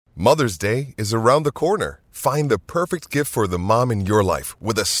Mother's Day is around the corner. Find the perfect gift for the mom in your life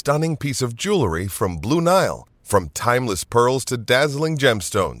with a stunning piece of jewelry from Blue Nile. From timeless pearls to dazzling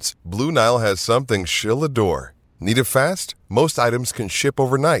gemstones, Blue Nile has something she'll adore. Need it fast? Most items can ship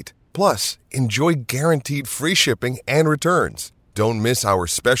overnight. Plus, enjoy guaranteed free shipping and returns. Don't miss our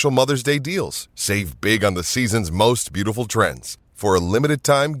special Mother's Day deals. Save big on the season's most beautiful trends. For a limited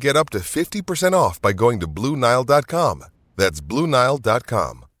time, get up to 50% off by going to BlueNile.com. That's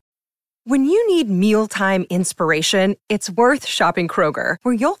BlueNile.com. When you need mealtime inspiration, it's worth shopping Kroger,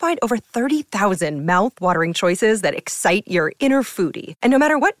 where you'll find over 30,000 mouth-watering choices that excite your inner foodie. And no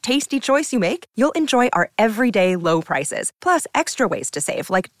matter what tasty choice you make, you'll enjoy our everyday low prices, plus extra ways to save,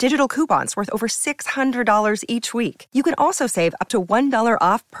 like digital coupons worth over $600 each week. You can also save up to $1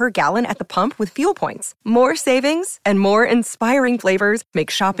 off per gallon at the pump with fuel points. More savings and more inspiring flavors make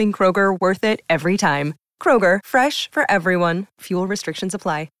shopping Kroger worth it every time. Kroger, fresh for everyone. Fuel restrictions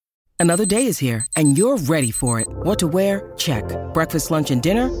apply. Another day is here, and you're ready for it. What to wear? Check. Breakfast, lunch, and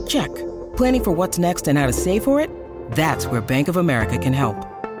dinner? Check. Planning for what's next and how to save for it? That's where Bank of America can help.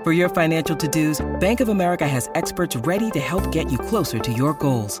 For your financial to-dos, Bank of America has experts ready to help get you closer to your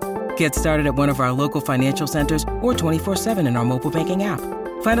goals. Get started at one of our local financial centers or 24/7 in our mobile banking app.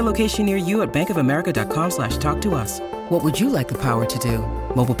 Find a location near you at bankofamerica.com/talktous. What would you like the power to do?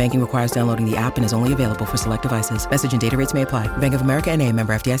 Mobile banking requires downloading the app and is only available for select devices. Message and data rates may apply. Bank of America N.A.,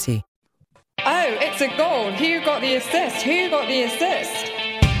 member FDIC. Oh, it's a goal. Who got the assist? Who got the assist?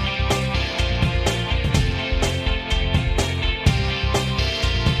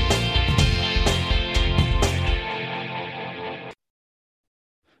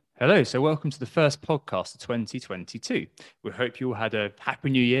 Hello, so welcome to the first podcast of 2022. We hope you all had a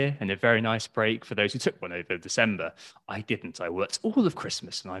happy new year and a very nice break for those who took one over December. I didn't. I worked all of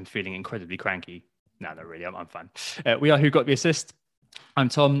Christmas and I'm feeling incredibly cranky. No, not really. I'm fine. We are Who Got the Assist. I'm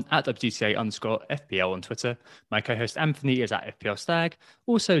Tom at WGTA_FPL on Twitter. My co-host Anthony is at FPL Stag.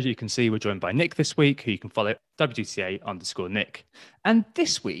 Also, as you can see, we're joined by Nick this week, who you can follow WGTA_Nick. And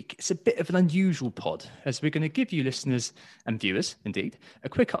this week, it's a bit of an unusual pod, as we're going to give you listeners and viewers, indeed, a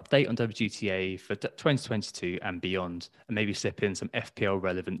quick update on WGTA for 2022 and beyond, and maybe slip in some FPL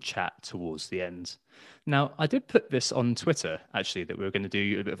relevant chat towards the end. Now, I did put this on Twitter, actually, that we were going to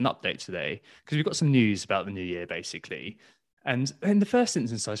do a bit of an update today, because we've got some news about the new year, basically. And in the first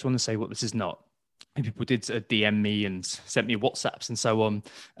instance, I just want to say what this is not. And people did DM me and sent me WhatsApps and so on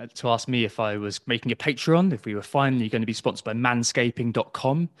to ask me if I was making a Patreon, if we were finally going to be sponsored by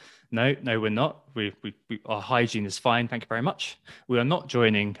manscaping.com. No, we're not. Our hygiene is fine. Thank you very much. We are not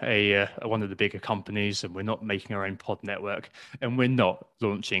joining one of the bigger companies, and we're not making our own pod network, and we're not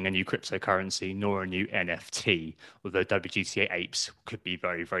launching a new cryptocurrency nor a new NFT, although WGTA Apes could be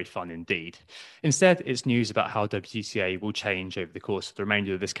very, very fun indeed. Instead, it's news about how WGTA will change over the course of the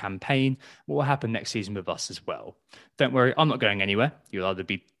remainder of this campaign, what will happen next season with us as well. Don't worry, I'm not going anywhere. You'll either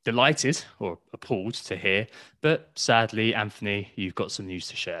be delighted or appalled to hear, but sadly, Anthony, you've got some news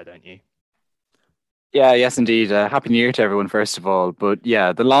to share, don't you? Yeah, yes, indeed. Happy New Year to everyone, first of all. But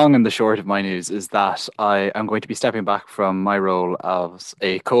yeah, the long and the short of my news is that I am going to be stepping back from my role as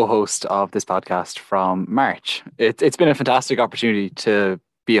a co-host of this podcast from March. It's been a fantastic opportunity to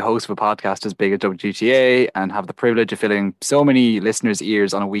be a host of a podcast as big as WGTA and have the privilege of filling so many listeners'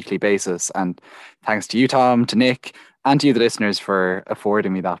 ears on a weekly basis. And thanks to you, Tom, to Nick, and to you, the listeners, for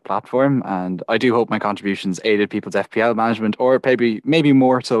affording me that platform. And I do hope my contributions aided people's FPL management, or maybe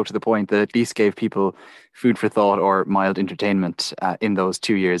more so to the point that at least gave people food for thought or mild entertainment in those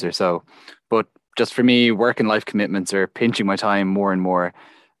 2 years or so. But just for me, work and life commitments are pinching my time more and more.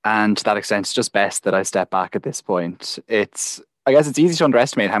 And to that extent, it's just best that I step back at this point. I guess it's easy to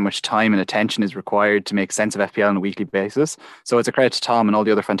underestimate how much time and attention is required to make sense of FPL on a weekly basis. So it's a credit to Tom and all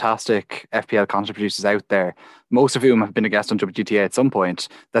the other fantastic FPL content producers out there, most of whom have been a guest on WGTA at some point,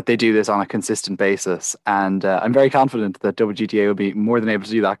 that they do this on a consistent basis. And I'm very confident that WGTA will be more than able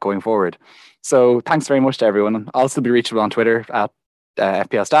to do that going forward. So thanks very much to everyone. I'll still be reachable on Twitter at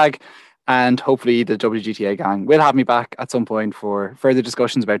FPL Stag. And hopefully the WGTA gang will have me back at some point for further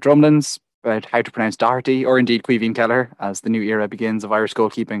discussions about drumlins, about how to pronounce Doherty, or indeed Caoimhín Kelleher, as the new era begins of Irish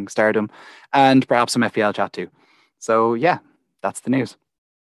goalkeeping stardom, and perhaps some FPL chat too. So yeah, that's the news.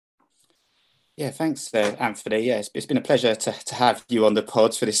 Yeah, thanks, Anthony. Yeah, it's been a pleasure to have you on the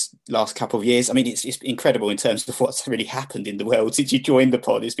pod for this last couple of years. I mean, it's incredible in terms of what's really happened in the world since you joined the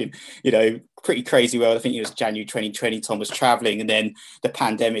pod. It's been, pretty crazy world. I think it was January 2020. Tom was traveling, and then the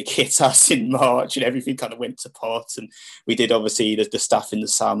pandemic hit us in March, and everything kind of went to pot. And we did obviously the stuff in the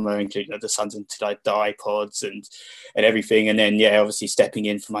summer, including the Sons Until I Die pods and everything. And then obviously stepping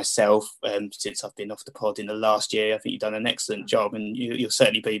in for myself since I've been off the pod in the last year. I think you've done an excellent job, and you'll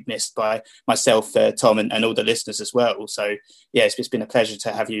certainly be missed by myself, Tom, and all the listeners as well. So it's been a pleasure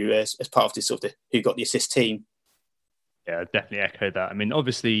to have you as part of this sort of Who Got the Assist team. Yeah, definitely echo that. I mean,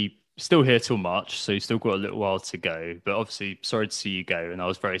 obviously, still here till March, so you've still got a little while to go. But obviously, sorry to see you go, and I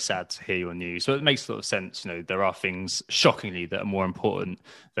was very sad to hear your news. So it makes a lot of sense. There are things, shockingly, that are more important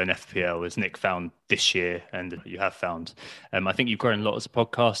than FPL, as Nick found this year, and you have found. I think you've grown a lot as a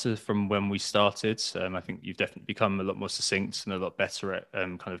podcaster from when we started. I think you've definitely become a lot more succinct and a lot better at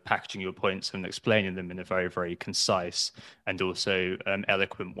kind of packaging your points and explaining them in a very, very concise and also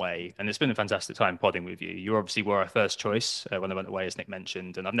eloquent way. And it's been a fantastic time podding with you. You obviously were our first choice when I went away, as Nick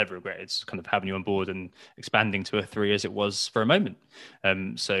mentioned, and I've never regretted kind of having you on board and expanding to a 3 as it was for a moment.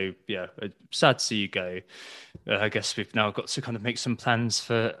 So sad to see you go. I guess we've now got to kind of make some plans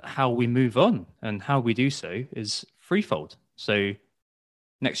for how we move on, and how we do so is threefold. So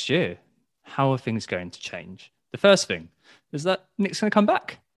next year, how are things going to change? The first thing is that Nick's going to come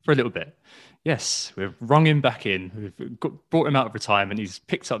back for a little bit. Yes, we've rung him back in. We've brought him out of retirement. He's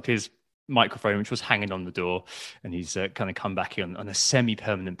picked up his microphone, which was hanging on the door, and he's kind of come back on a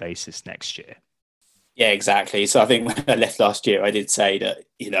semi-permanent basis next year. Yeah, exactly. So I think when I left last year, I did say that,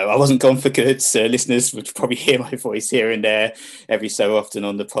 I wasn't gone for good. So listeners would probably hear my voice here and there every so often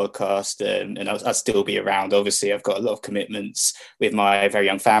on the podcast, and I'll still be around. Obviously, I've got a lot of commitments with my very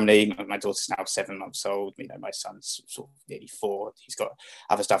young family. My daughter's now 7 months old. My son's sort of nearly 4. He's got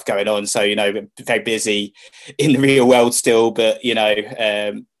other stuff going on. So, very busy in the real world still, but,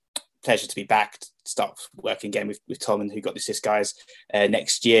 pleasure to be back, start working again with Tom and Who Got the Assist guys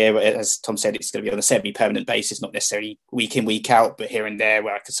next year. As Tom said, it's going to be on a semi-permanent basis, not necessarily week in, week out, but here and there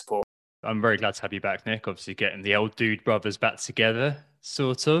where I can support. I'm very glad to have you back, Nick. Obviously getting the old dude brothers back together,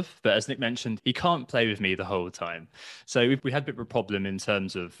 sort of. But as Nick mentioned, he can't play with me the whole time. So we had a bit of a problem in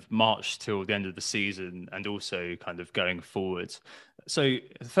terms of March till the end of the season, and also kind of going forward. So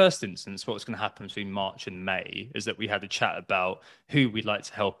the first instance, what's going to happen between March and May is that we had a chat about who we'd like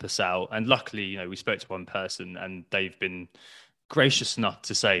to help us out. And luckily, we spoke to one person, and they've been gracious enough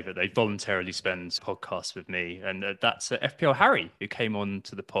to say that they voluntarily spend podcasts with me. And that's FPL Harry, who came on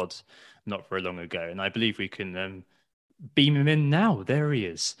to the pod not very long ago. And I believe we can beam him in now. There he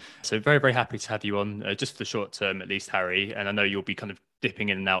is. So very, very happy to have you on, just for the short term, at least, Harry. And I know you'll be kind of dipping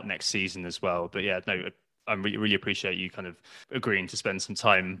in and out next season as well. But I really appreciate you kind of agreeing to spend some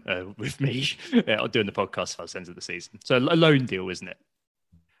time with me doing the podcast for the end of the season. So a loan deal, isn't it?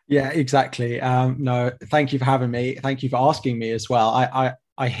 Yeah, exactly. No, thank you for having me. Thank you for asking me as well.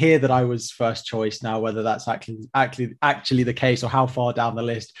 I hear that I was first choice now. Whether that's actually the case or how far down the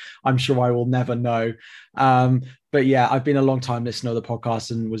list, I'm sure I will never know. But yeah, I've been a long time listener of the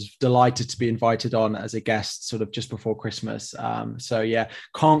podcast and was delighted to be invited on as a guest sort of just before Christmas. So yeah,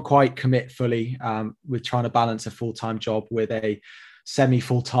 can't quite commit fully with trying to balance a full-time job with a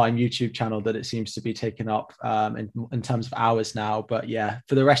semi-full-time YouTube channel that it seems to be taking up in terms of hours now. But yeah,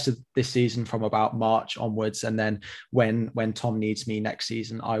 for the rest of this season from about March onwards, and then when Tom needs me next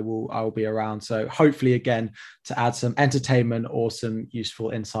season, I will be around. So hopefully again to add some entertainment or some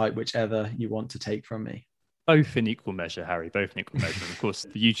useful insight, whichever you want to take from me. Both in equal measure, Harry, both in equal measure. And of course,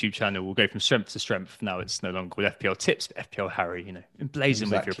 the YouTube channel will go from strength to strength. Now it's no longer called FPL Tips, but FPL Harry,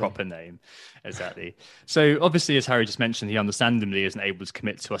 emblazoned with your proper name. Exactly. So obviously, as Harry just mentioned, he understandably isn't able to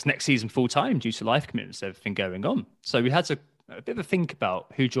commit to us next season full time due to life commitments and everything going on. So we had a bit of a think about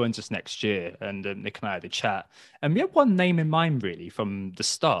who joins us next year, and Nick and I had a chat, and we had one name in mind really from the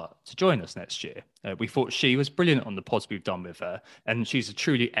start to join us next year. We thought she was brilliant on the pods we've done with her, and she's a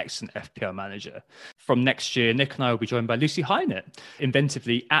truly excellent FPL manager. From next year, Nick and I will be joined by Lucy Hynett,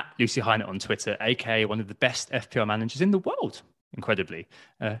 inventively at Lucy Hynett on Twitter, aka one of the best FPL managers in the world. Incredibly,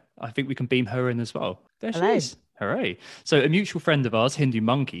 I think we can beam her in as well. There she is. Hooray. So a mutual friend of ours, Hindu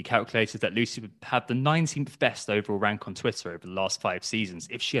Monkey, calculated that Lucy would have the 19th best overall rank on Twitter over the last 5 seasons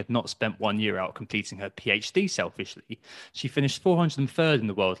if she had not spent 1 year out completing her PhD selfishly. She finished 403rd in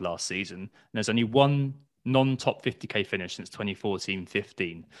the world last season, and there's only one non-top 50k finish since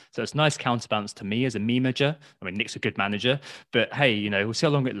 2014-15. So it's a nice counterbalance to me as a manager. I mean, Nick's a good manager, but hey, we'll see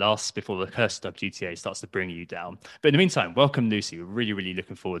how long it lasts before the cursed WTA starts to bring you down. But in the meantime, welcome, Lucy. We're really, really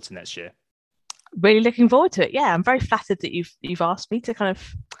looking forward to next year. Really looking forward to it. Yeah, I'm very flattered that you've asked me to kind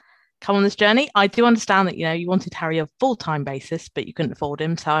of come on this journey. I do understand that, you wanted Harry on a full-time basis, but you couldn't afford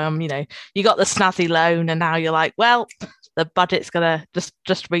him. So, you got the snazzy loan and now you're like, well, the budget's going to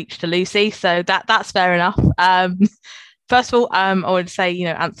just reach to Lucy. So that's fair enough. First of all, I would say,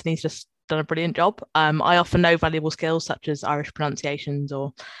 Anthony's just done a brilliant job. I offer no valuable skills such as Irish pronunciations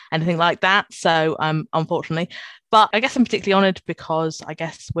or anything like that. So unfortunately, but I guess I'm particularly honoured because I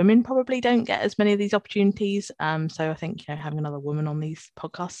guess women probably don't get as many of these opportunities. So I think having another woman on these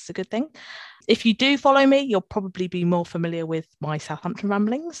podcasts is a good thing. If you do follow me, you'll probably be more familiar with my Southampton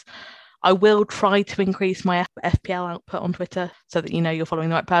ramblings. I will try to increase my FPL output on Twitter so that you're following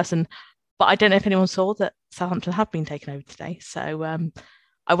the right person. But I don't know if anyone saw that Southampton have been taken over today. So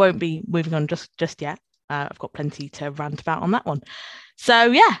I won't be moving on just yet. I've got plenty to rant about on that one. So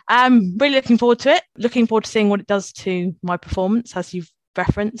yeah, I'm really looking forward to it. Looking forward to seeing what it does to my performance, as you've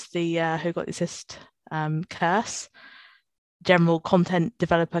referenced, the Who Got the Assist curse, general content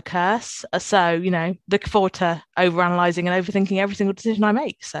developer curse. So, looking forward to overanalyzing and overthinking every single decision I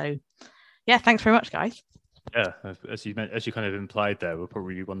make. So yeah, thanks very much, guys. Yeah, as you kind of implied there, we're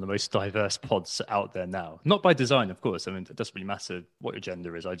probably one of the most diverse pods out there now. Not by design, of course. I mean, it doesn't really matter what your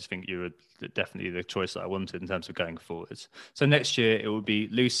gender is. I just think you were definitely the choice that I wanted in terms of going forwards. So next year it will be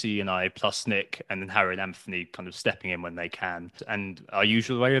Lucy and I plus Nick, and then Harry and Anthony kind of stepping in when they can. And our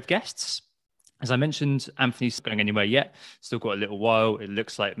usual array of guests. As I mentioned, Anthony's not going anywhere yet. Still got a little while. It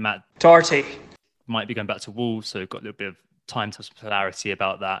looks like Matt Doherty might be going back to Wolves, so got a little bit of time to some clarity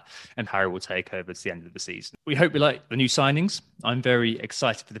about that, and Harry will take over to the end of the season. We hope you like the new signings. I'm very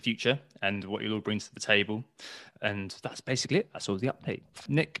excited for the future and what you'll all bring to the table, and that's basically it. That's all the update.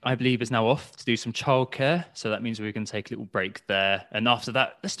 Nick, I believe, is now off to do some childcare, so that means we can take a little break there, and after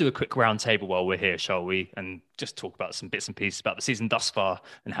that, let's do a quick round table while we're here, shall we, and just talk about some bits and pieces about the season thus far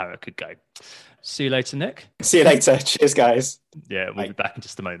and how it could go. See you later, Nick. See you later. Cheers, guys. Yeah, we'll be back in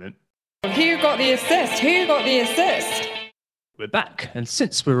just a moment. Who got the assist? Who got the assist? We're back, and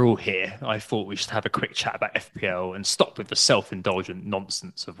since we're all here, I thought we should have a quick chat about FPL and stop with the self-indulgent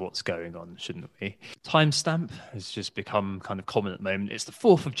nonsense of what's going on, shouldn't we? Timestamp has just become kind of common at the moment. It's the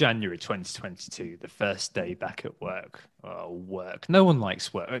 4th of January 2022, the first day back at work. Oh, work. No one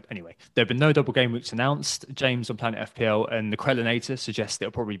likes work. Anyway, there have been no double game weeks announced. James on Planet FPL and the Krellinator suggests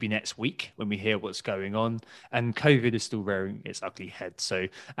it'll probably be next week when we hear what's going on. And COVID is still rearing its ugly head. So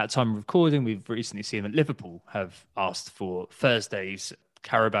at time of recording, we've recently seen that Liverpool have asked for Thursday's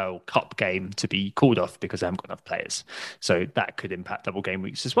Carabao Cup game to be called off because they haven't got enough players. So that could impact double game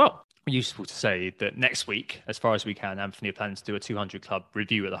weeks as well. Useful to say that next week, as far as we can, Anthony plans to do a 200 club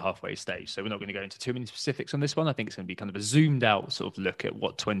review at the halfway stage. So we're not going to go into too many specifics on this one. I think it's going to be kind of a zoomed out sort of look at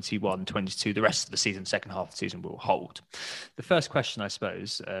what 21, 22, the rest of the season, second half of the season will hold. The first question, I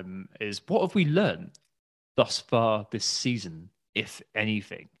suppose, is what have we learned thus far this season, if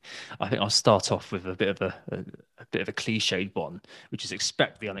anything? I think I'll start off with a bit of a cliched one, which is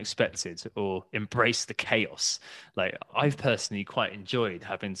expect the unexpected or embrace the chaos. Like, I've personally quite enjoyed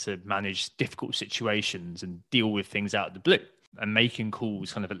having to manage difficult situations and deal with things out of the blue and making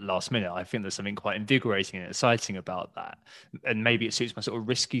calls kind of at the last minute. I think there's something quite invigorating and exciting about that. And maybe it suits my sort of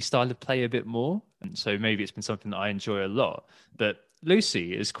risky style of play a bit more. And so maybe it's been something that I enjoy a lot. But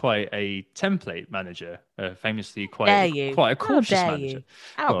Lucy is quite a template manager, famously quite a cautious manager. You?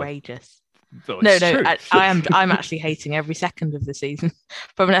 Outrageous. Well, no, I'm actually hating every second of the season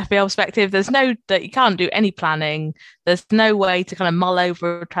from an FPL perspective. That you can't do any planning. There's no way to kind of mull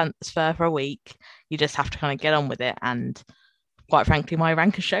over a transfer for a week. You just have to kind of get on with it. And quite frankly, my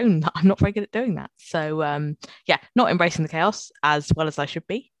rank has shown that I'm not very good at doing that. So not embracing the chaos as well as I should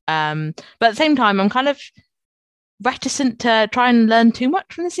be. But at the same time, I'm kind of reticent to try and learn too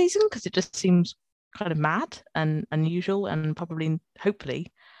much from the season because it just seems kind of mad and unusual and probably,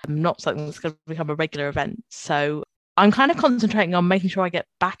 hopefully, not something that's going to become a regular event. So I'm kind of concentrating on making sure I get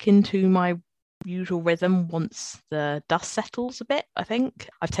back into my usual rhythm once the dust settles a bit. I think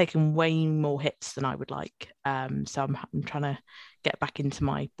I've taken way more hits than I would like. So I'm trying to get back into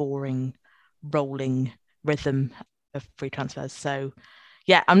my boring, rolling rhythm of free transfers. So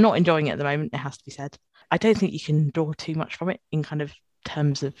yeah, I'm not enjoying it at the moment, it has to be said. I don't think you can draw too much from it in kind of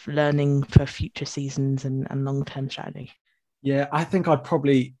terms of learning for future seasons and long-term strategy. Yeah, I think I'd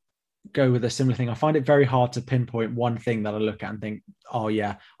probably go with a similar thing. I find it very hard to pinpoint one thing that I look at and think, oh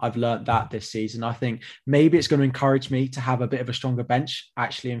yeah, I've learned that this season. I think maybe it's going to encourage me to have a bit of a stronger bench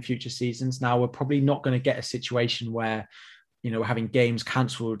actually in future seasons. Now, we're probably not going to get a situation where, we're having games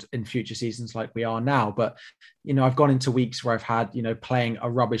cancelled in future seasons like we are now. But, I've gone into weeks where I've had, playing a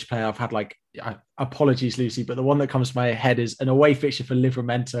rubbish player. I've had apologies, Lucy, but the one that comes to my head is an away fixture for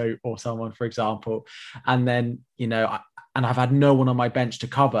Livramento or someone, for example. And then, and I've had no one on my bench to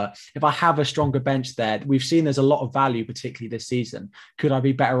cover. If I have a stronger bench there, we've seen there's a lot of value, particularly this season. Could I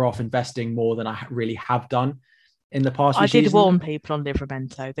be better off investing more than I really have done in the past? I did warn people on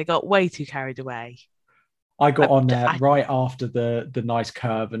Livramento. They got way too carried away. I got on there right after the nice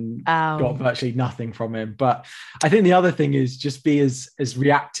curve and got virtually nothing from him. But I think the other thing is just be as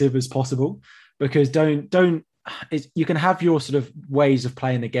reactive as possible, because you can have your sort of ways of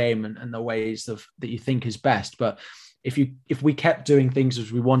playing the game and the ways of that you think is best. But if we kept doing things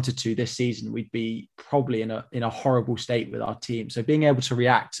as we wanted to this season, we'd be probably in a horrible state with our team. So being able to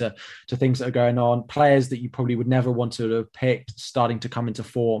react to things that are going on, players that you probably would never want to have picked starting to come into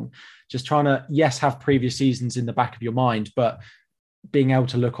form, just trying to, yes, have previous seasons in the back of your mind, but being able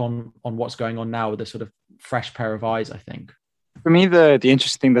to look on what's going on now with a sort of fresh pair of eyes, I think. For me, the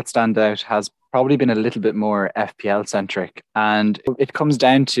interesting thing that stands out has probably been a little bit more FPL centric, and it comes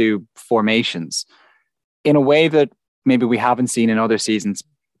down to formations in a way that maybe we haven't seen in other seasons.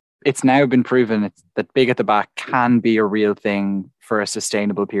 It's now been proven that big at the back can be a real thing for a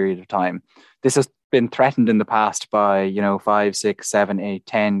sustainable period of time. This has been threatened in the past by, 5, 6, 7, 8,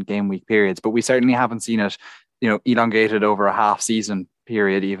 10 game week periods, but we certainly haven't seen it, elongated over a half season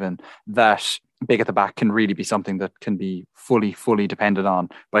period, even that big at the back can really be something that can be fully depended on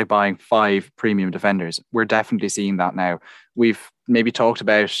by buying 5 premium defenders. We're definitely seeing that now. We've maybe talked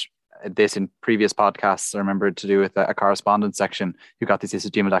about this in previous podcasts. I remember to do with a correspondence section. You got this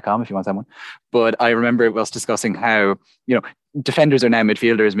at gmail.com if you want someone. But I remember it was discussing how, defenders are now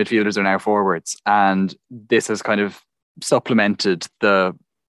midfielders are now forwards. And this has kind of supplemented the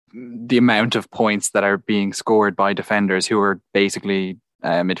amount of points that are being scored by defenders who are basically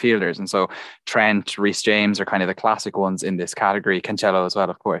midfielders. And so Trent, Reece James are kind of the classic ones in this category. Cancelo as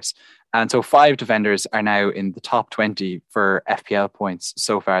well, of course. And so 5 defenders are now in the top 20 for FPL points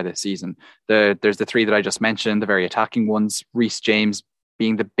so far this season. There's the 3 that I just mentioned, the very attacking ones, Reece James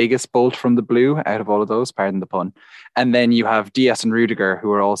being the biggest bolt from the blue out of all of those, pardon the pun. And then you have Diaz and Rudiger,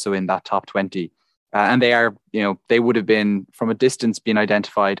 who are also in that top 20. And they are, they would have been from a distance being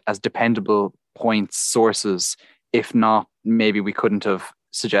identified as dependable points sources. If not, maybe we couldn't have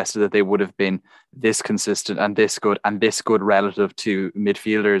suggested that they would have been this consistent and this good relative to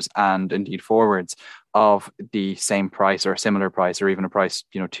midfielders and indeed forwards of the same price or similar price, or even a price,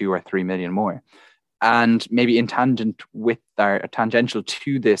 2 or 3 million more. And maybe in tangential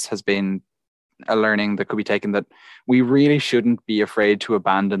to this has been a learning that could be taken, that we really shouldn't be afraid to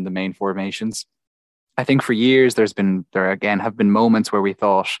abandon the main formations. I think for years there have been moments where we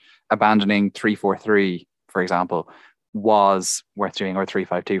thought abandoning 3-4-3, for example, was worth doing, or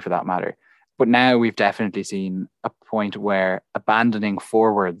 3-5-2 for that matter. But now we've definitely seen a point where abandoning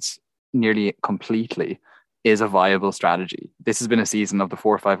forwards nearly completely is a viable strategy. This has been a season of the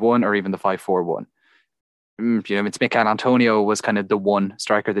 4-5-1 or even the 5-4-1. It's Mikel Antonio was kind of the one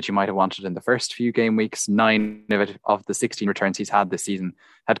striker that you might have wanted in the first few game weeks. 9 of the 16 returns he's had this season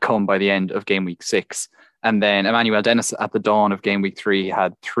had come by the end of game week 6. And then Emmanuel Dennis at the dawn of game week 3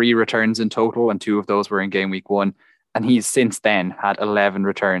 had 3 returns in total, and 2 of those were in game week 1. And he's since then had 11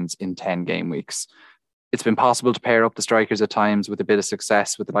 returns in 10 game weeks. It's been possible to pair up the strikers at times with a bit of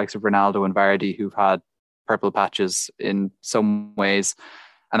success with the likes of Ronaldo and Vardy, who've had purple patches in some ways.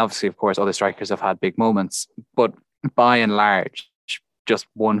 And obviously, of course, other strikers have had big moments. But by and large, just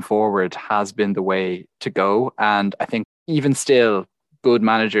one forward has been the way to go. And I think even still, good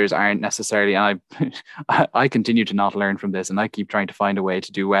managers aren't necessarily, and I continue to not learn from this, and I keep trying to find a way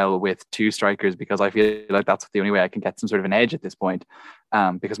to do well with 2 strikers, because I feel like that's the only way I can get some sort of an edge at this point,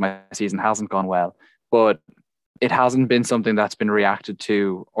 because my season hasn't gone well. But it hasn't been something that's been reacted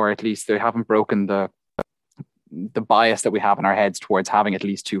to, or at least they haven't broken the bias that we have in our heads towards having at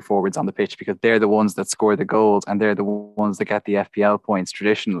least 2 forwards on the pitch, because they're the ones that score the goals and they're the ones that get the FPL points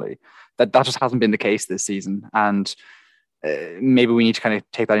traditionally. That just hasn't been the case this season. And maybe we need to kind of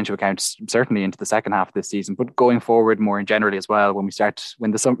take that into account, certainly into the second half of this season, but going forward more generally as well. When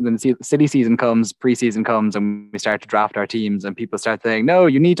the silly season comes, preseason comes, and we start to draft our teams, and people start saying, no,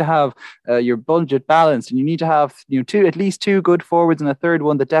 you need to have your budget balanced, and you need to have at least 2 good forwards and a third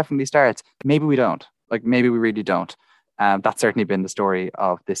one that definitely starts. Maybe we don't. Maybe we really don't. That's certainly been the story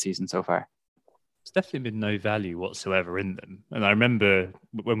of this season so far. There's definitely been no value whatsoever in them. And I remember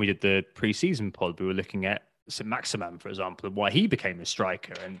when we did the pre-season pod, we were looking at Saint-Maximin, for example, and why he became a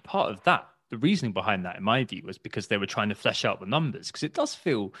striker. And part of that, the reasoning behind that, in my view, was because they were trying to flesh out the numbers, because it does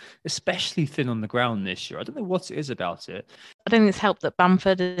feel especially thin on the ground this year. I don't know what it is about it. I don't think it's helped that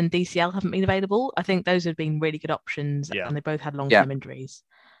Bamford and DCL haven't been available. I think those have been really good options, and they both had long-term injuries.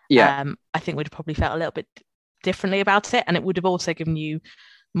 Yeah. I think we'd have probably felt a little bit differently about it, and it would have also given you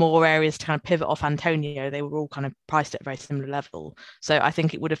more areas to kind of pivot off Antonio, they were all kind of priced at a very similar level. So I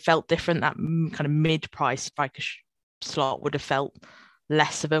think it would have felt different. That kind of mid-price striker slot would have felt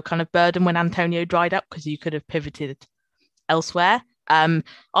less of a kind of burden when Antonio dried up, because you could have pivoted elsewhere.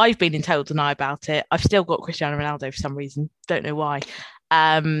 I've been in total denial about it. I've still got Cristiano Ronaldo for some reason. Don't know why.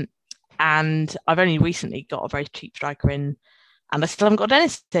 And I've only recently got a very cheap striker in, and I still haven't got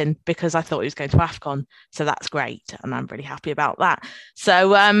Dennis in because I thought he was going to AFCON. So that's great. And I'm really happy about that.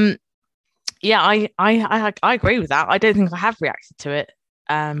 So, yeah, I agree with that. I don't think I have reacted to it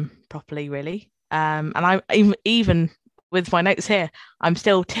properly, really. And I even with my notes here, I'm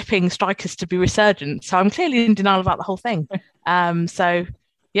still tipping strikers to be resurgent. So I'm clearly in denial about the whole thing. So,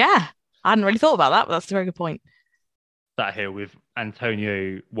 yeah, I hadn't really thought about that, but that's a very good point. That here with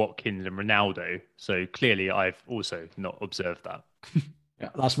Antonio, Watkins and Ronaldo. So clearly I've also not observed that. Yeah,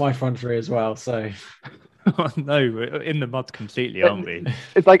 that's my front three as well. So no, we're in the mud completely, aren't we?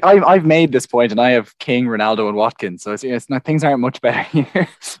 It's like I've made this point, and I have King, Ronaldo, and Watkins. So it's not, things aren't much better here.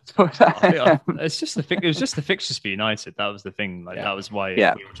 It's just it was just the fixtures for United. That was the thing. Like that was why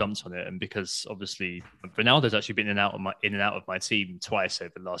we jumped on it, and because obviously Ronaldo's actually been in and out of my team twice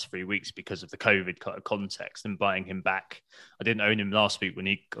over the last 3 weeks because of the COVID kind of context. And buying him back, I didn't own him last week when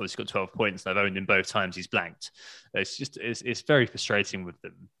he obviously got 12 points, and I've owned him both times he's blanked. It's very frustrating with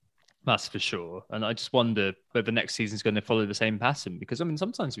them. That's for sure. And I just wonder whether next season's going to follow the same pattern, because I mean,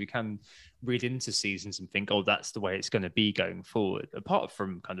 sometimes we can read into seasons and think, oh, that's the way it's going to be going forward. Apart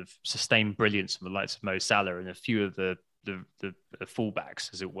from kind of sustained brilliance from the likes of Mo Salah and a few of the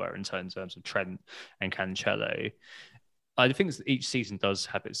fullbacks, as it were, in terms of Trent and Cancelo, I think each season does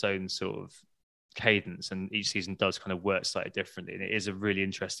have its own sort of cadence, and each season does kind of work slightly differently. And it is a really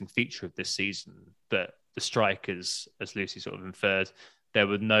interesting feature of this season that the strikers, as Lucy sort of inferred, there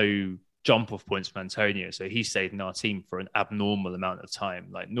were no jump-off points from Antonio, so he stayed in our team for an abnormal amount of time.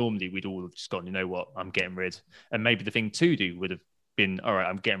 Like normally we'd all have just gone, you know what, I'm getting rid. And maybe the thing to do would have been, all right,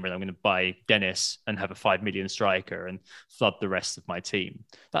 I'm getting rid. I'm going to buy Dennis and have a 5 million striker and flood the rest of my team.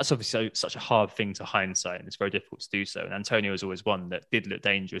 That's obviously such a hard thing to hindsight, and it's very difficult to do so. And Antonio was always one that did look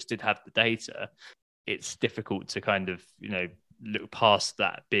dangerous, did have the data. It's difficult to kind of, look past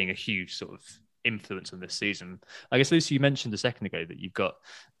that being a huge sort of influence on this season. I guess, Lucy, you mentioned a second ago that you've got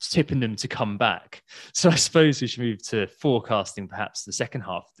tipping them to come back. So I suppose we should move to forecasting perhaps the second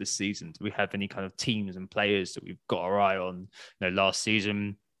half of this season. Do we have any kind of teams and players that we've got our eye on? Last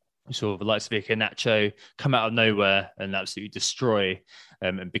season, we saw the likes of Iheanacho come out of nowhere and absolutely destroy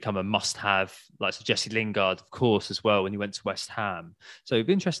and become a must-have, like Jesse Lingard, of course, as well, when he went to West Ham. So it'd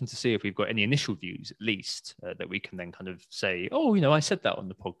be interesting to see if we've got any initial views, at least, that we can then kind of say, oh, I said that on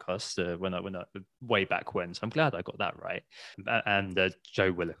the podcast when I way back when. So I'm glad I got that right. And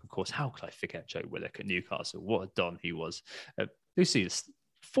Joe Willock, of course. How could I forget Joe Willock at Newcastle? What a don he was. Lucy,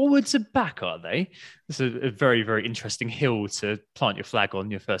 forwards are back, are they? This is a very, very interesting hill to plant your flag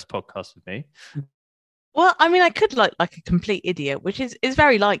on your first podcast with me. Well, I mean, I could like a complete idiot, which is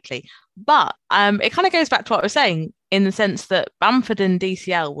very likely. But it kind of goes back to what I was saying, in the sense that Bamford and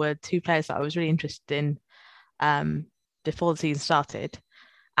DCL were two players that I was really interested in before the season started.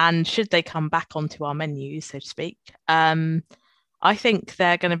 And should they come back onto our menus, so to speak, I think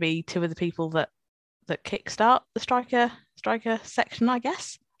they're going to be two of the people that kickstart the striker section, I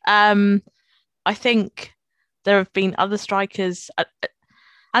guess. I think there have been other strikers.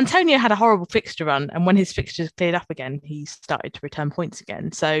 Antonio had a horrible fixture run, and when his fixtures cleared up again, he started to return points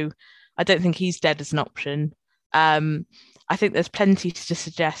again. So I don't think he's dead as an option. I think there's plenty to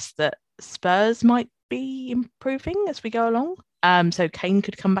suggest that Spurs might be improving as we go along. So Kane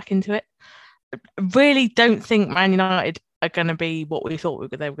could come back into it. I really don't think Man United are going to be what we thought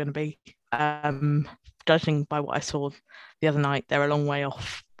they were going to be. Judging by what I saw the other night, they're a long way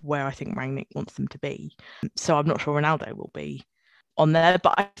off where I think Rangnick wants them to be. So I'm not sure Ronaldo will be on there.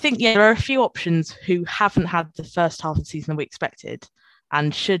 But I think, there are a few options who haven't had the first half of the season that we expected.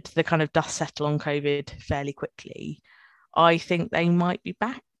 And should the kind of dust settle on COVID fairly quickly, I think they might be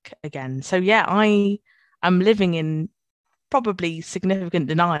back again. So, I am living in probably significant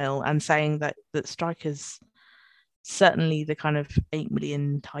denial and saying that strikers, certainly the kind of 8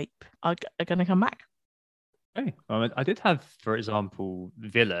 million type, are going to come back. Okay. I did have, for example,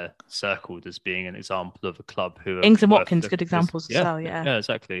 Villa circled as being an example of a club who are Ings and Watkins, good examples as well. Yeah,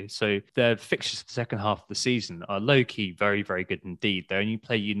 exactly. So their fixtures for the second half of the season are low-key very, very good indeed. They only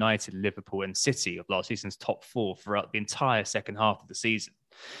play United, Liverpool and City of last season's top four throughout the entire second half of the season.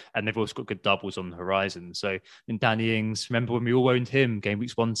 and they've also got good doubles on the horizon. So, and Danny Ings, remember when we all owned him game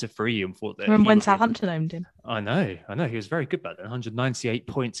weeks 1 to 3 and thought that. Remember when Southampton owned him? I know. He was very good back then. 198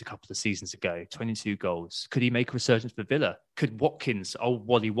 points a couple of seasons ago, 22 goals. Could he make a resurgence for Villa? Could old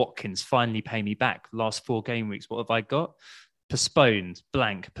Wally Watkins, finally pay me back? Last 4 game weeks, what have I got? Postponed,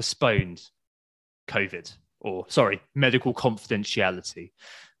 COVID, or sorry, medical confidentiality.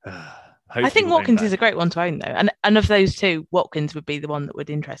 I think Watkins is a great one to own, though. And of those two, Watkins would be the one that would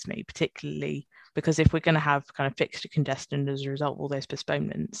interest me, particularly because if we're going to have kind of fixture congestion as a result of all those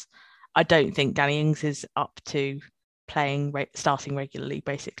postponements, I don't think Danny Ings is up to starting regularly,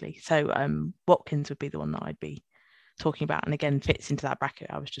 basically. So Watkins would be the one that I'd be talking about, and again, fits into that bracket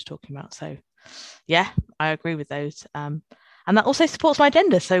I was just talking about. So yeah, I agree with those. And that also supports my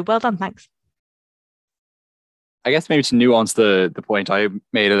agenda. So well done. Thanks. I guess maybe to nuance the point I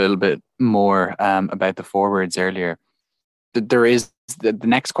made a little bit more about the forwards earlier. There is the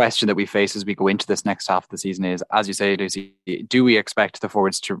next question that we face as we go into this next half of the season is, as you say, Lucy, do we expect the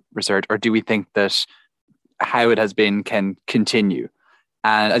forwards to resurge, or do we think that how it has been can continue?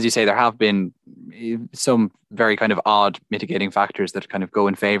 And as you say, there have been some very kind of odd mitigating factors that kind of go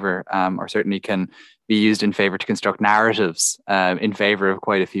in favour, or certainly can be used in favour to construct narratives in favour of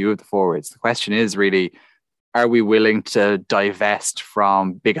quite a few of the forwards. The question is really, are we willing to divest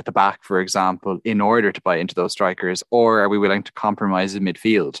from big at the back, for example, in order to buy into those strikers? Or are we willing to compromise in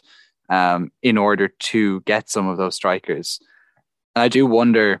midfield in order to get some of those strikers? And I do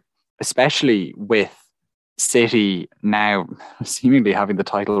wonder, especially with City now seemingly having the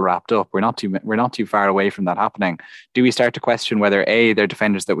title wrapped up, we're not too far away from that happening. Do we start to question whether A, their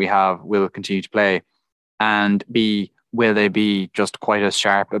defenders that we have will continue to play, and B, will they be just quite as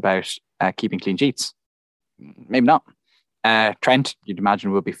sharp about keeping clean sheets? Maybe not. Trent, you'd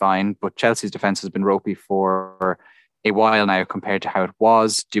imagine, will be fine, but Chelsea's defence has been ropey for a while now compared to how it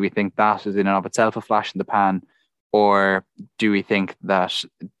was. Do we think that is in and of itself a flash in the pan, or do we think that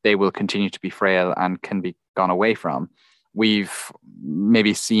they will continue to be frail and can be gone away from? We've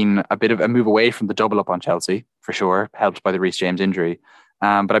maybe seen a bit of a move away from the double up on Chelsea, for sure, helped by the Reece James injury.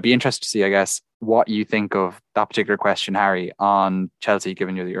 But I'd be interested to see, I guess, what you think of that particular question, Harry, on Chelsea,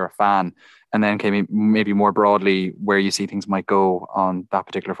 given you're a fan, and then maybe more broadly where you see things might go on that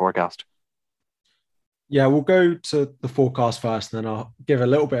particular forecast. Yeah, we'll go to the forecast first, and then I'll give a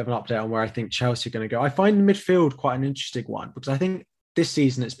little bit of an update on where I think Chelsea are going to go. I find midfield quite an interesting one because I think this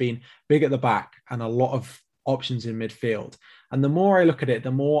season it's been big at the back and a lot of options in midfield. And the more I look at it,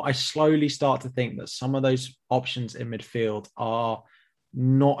 the more I slowly start to think that some of those options in midfield are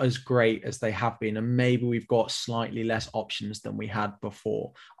not as great as they have been, and maybe we've got slightly less options than we had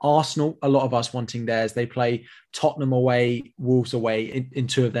before. Arsenal, a lot of us wanting theirs, they play Tottenham away, Wolves away in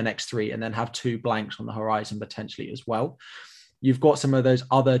 2 of their next 3, and then have 2 blanks on the horizon potentially as well. You've got some of those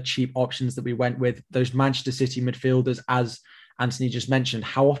other cheap options that we went with, those Manchester City midfielders, as Anthony just mentioned.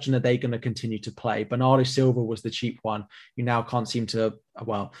 How often are they going to continue to play? Bernardo Silva was the cheap one. You now can't seem to,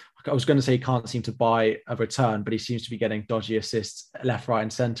 well, I was going to say he can't seem to buy a return, but he seems to be getting dodgy assists left, right,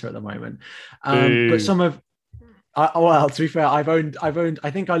 and centre at the moment. But some of, well, to be fair, I've owned.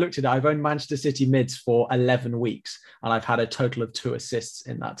 I think I looked at it. I've owned Manchester City mids for 11 weeks, and I've had a total of 2 assists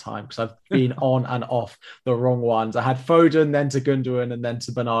in that time because I've been on and off the wrong ones. I had Foden, then to Gundogan, and then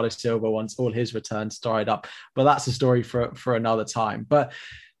to Bernardo Silva once all his returns dried up. But that's a story for another time. But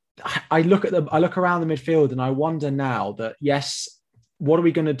I look around the midfield, and I wonder now that, yes, what are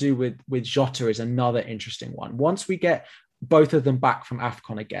we going to do with Jota is another interesting one. Once we get both of them back from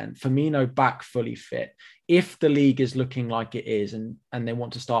AFCON again, Firmino back fully fit, if the league is looking like it is and they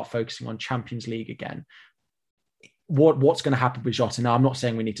want to start focusing on Champions League again, what's going to happen with Jota? Now, I'm not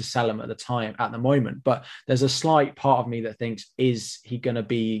saying we need to sell him at the moment, but there's a slight part of me that thinks, is he going to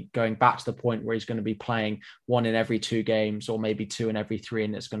be going back to the point where he's going to be playing 1 in every 2 games, or maybe 2 in every 3,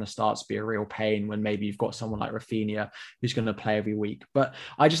 and it's going to start to be a real pain when maybe you've got someone like Rafinha who's going to play every week. But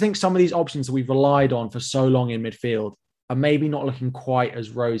I just think some of these options that we've relied on for so long in midfield are maybe not looking quite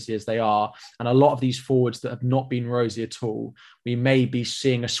as rosy as they are. And a lot of these forwards that have not been rosy at all, we may be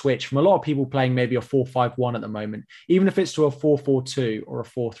seeing a switch from a lot of people playing maybe a 4-5-1 at the moment, even if it's to a 4-4-2 or a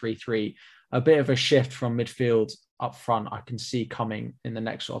 4-3-3, a bit of a shift from midfield up front I can see coming in the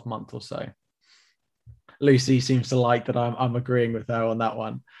next sort of month or so. Lucy seems to like that I'm agreeing with her on that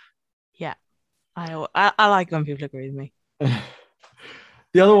one. Yeah, I like when people agree with me.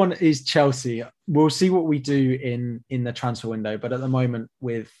 The other one is Chelsea. we'll see what we do in the transfer window. But at the moment,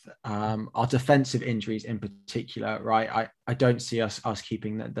 with our defensive injuries in particular, right, I don't see us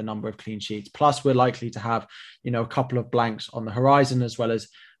keeping the number of clean sheets. Plus, we're likely to have, a couple of blanks on the horizon, as well as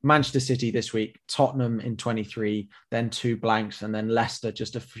Manchester City this week, Tottenham in 23, then 2 blanks, and then Leicester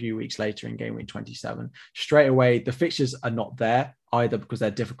just a few weeks later in game week 27. Straight away, the fixtures are not there either because they're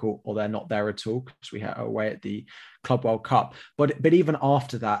difficult or they're not there at all because we are away at the Club World Cup. But even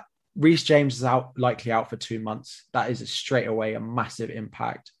after that, Reece James is likely out for 2 months. That is straight away a massive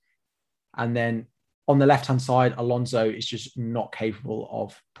impact. And then on the left-hand side, Alonso is just not capable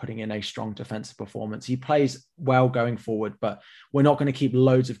of putting in a strong defensive performance. He plays well going forward, but we're not going to keep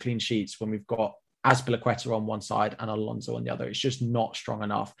loads of clean sheets when we've got Azpilicueta on one side and Alonso on the other. It's just not strong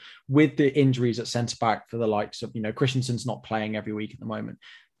enough. With the injuries at centre-back for the likes of, Christensen's not playing every week at the moment.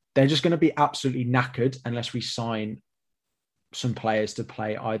 They're just going to be absolutely knackered unless we sign some players to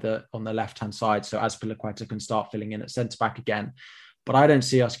play either on the left-hand side, so Azpilicueta can start filling in at centre-back again. But I don't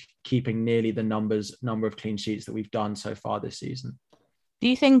see us keeping nearly the number of clean sheets that we've done so far this season. Do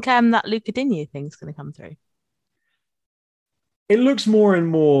you think that Luca Digne thing's going to come through? It looks more and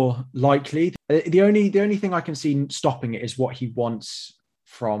more likely. The only thing I can see stopping it is what he wants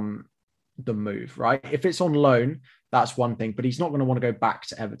from the move, right? If it's on loan, that's one thing, but he's not going to want to go back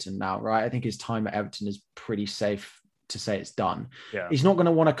to Everton now, right? I think his time at Everton is pretty safe to say it's done. Yeah. He's not going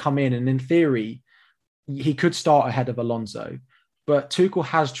to want to come in, and in theory, he could start ahead of Alonso. But Tuchel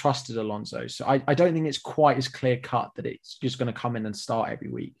has trusted Alonso. So I don't think it's quite as clear cut that it's just going to come in and start every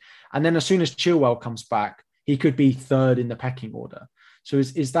week. And then as soon as Chilwell comes back, he could be third in the pecking order. So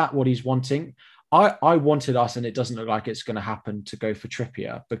is that what he's wanting? I wanted us, and it doesn't look like it's going to happen, to go for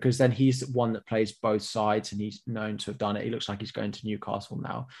Trippier, because then he's one that plays both sides and he's known to have done it. He looks like he's going to Newcastle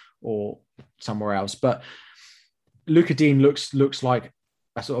now or somewhere else. But Luca Digne looks like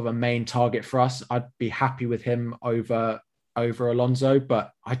a sort of a main target for us. I'd be happy with him over Alonso,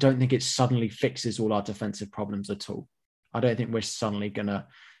 but I don't think it suddenly fixes all our defensive problems at all. I don't think we're suddenly going to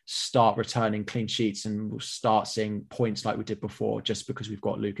start returning clean sheets and we'll start seeing points like we did before just because we've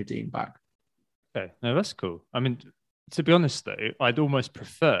got Luca Digne back. Okay, no, that's cool. I mean, to be honest though, I'd almost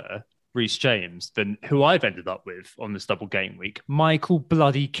prefer Reece James than who I've ended up with on this double game week, Michael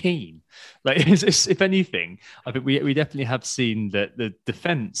bloody Keane. Like, if anything, I think we definitely have seen that the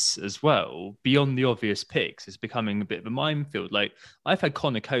defence as well, beyond the obvious picks, is becoming a bit of a minefield. Like, I've had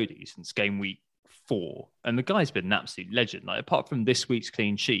Connor Cody since game week 4, and the guy's been an absolute legend. Like, apart from this week's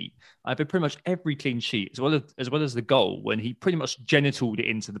clean sheet, I've had pretty much every clean sheet, as well as the goal when he pretty much genitaled it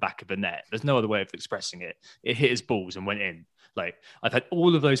into the back of the net. There's no other way of expressing it. It hit his balls and went in. Like, I've had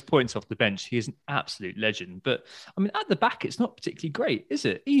all of those points off the bench. He is an absolute legend. But I mean, at the back, it's not particularly great, is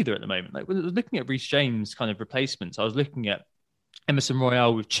it? Either at the moment. Like, when I was looking at Reece James kind of replacements, I was looking at Emerson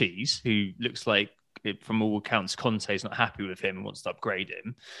Royale with Cheese, who looks like, from all accounts, Conte's not happy with him and wants to upgrade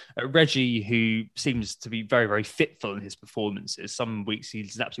him. Reggie, who seems to be very, very fitful in his performances. Some weeks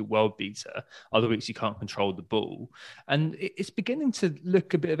he's an absolute world beater. Other weeks he can't control the ball. And it's beginning to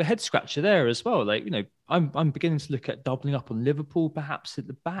look a bit of a head scratcher there as well. Like, I'm beginning to look at doubling up on Liverpool, perhaps at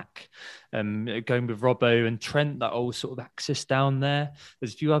the back, going with Robbo and Trent, that old sort of axis down there.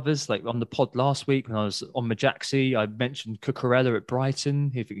 There's a few others, like on the pod last week when I was on Majaxi, I mentioned Cucurella at Brighton.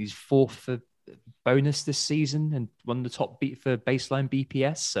 I think he's 4th for bonus this season and won the top beat for baseline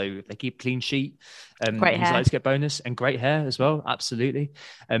BPS. So if they keep clean sheet, he's likely to get bonus, and great hair as well. Absolutely.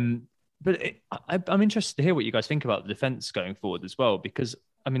 But I'm interested to hear what you guys think about the defense going forward as well, because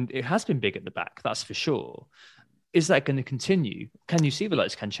I mean, it has been big at the back, that's for sure. Is that going to continue? Can you see the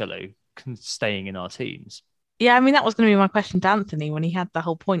likes of Cancelo staying in our teams? Yeah, I mean, that was going to be my question to Anthony when he had the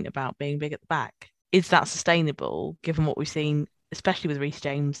whole point about being big at the back. Is that sustainable given what we've seen, especially with Reece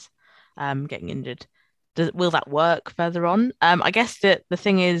James getting injured? Will that work further on? I guess that the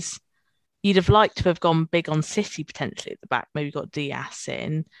thing is, you'd have liked to have gone big on City potentially at the back, maybe got Diaz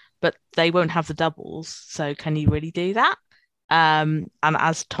in, but they won't have the doubles. So can you really do that? And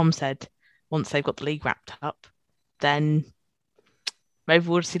as Tom said, once they've got the league wrapped up, then maybe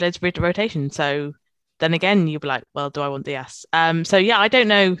we'll see loads of rotation. So then again, you'll be like, well, do I want Diaz? So yeah, I don't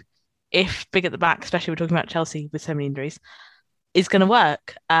know if big at the back, especially we're talking about Chelsea with so many injuries, is going to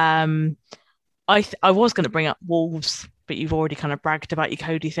work. I was going to bring up Wolves, but you've already kind of bragged about your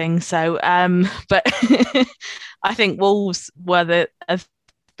Cody thing. So, but I think Wolves have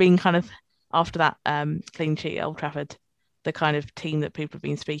been kind of, after that clean sheet at Old Trafford, the kind of team that people have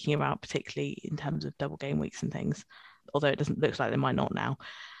been speaking about, particularly in terms of double game weeks and things, although it doesn't look like they might not now.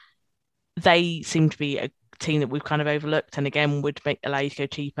 They seem to be a team that we've kind of overlooked, and again, would allow you to go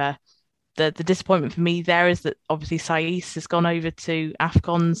cheaper. the disappointment for me there is that obviously Saiss has gone over to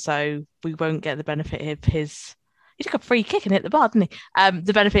AFCON, so we won't get the benefit of his. He took a free kick and hit the bar, didn't he?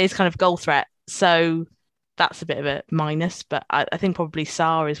 The benefit is kind of goal threat, so that's a bit of a minus. But I think probably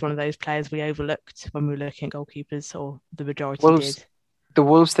Sarr is one of those players we overlooked when we were looking at goalkeepers, or the majority did. The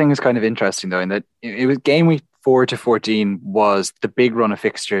Wolves thing is kind of interesting though, in that it was game week 4 to 14 was the big run of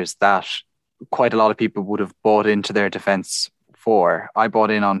fixtures that quite a lot of people would have bought into their defence for. I bought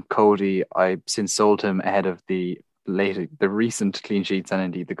in on Cody. I since sold him ahead of the recent clean sheets and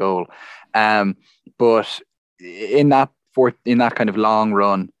indeed the goal. But in that kind of long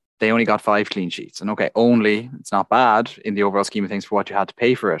run, they only got 5 clean sheets. And okay, it's not bad in the overall scheme of things for what you had to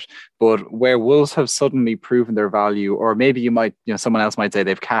pay for it. But where Wolves have suddenly proven their value, or maybe someone else might say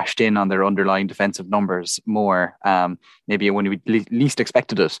they've cashed in on their underlying defensive numbers more, maybe when we least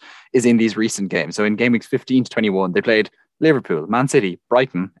expected it, is in these recent games. So in game weeks 15 to 21, they played Liverpool, Man City,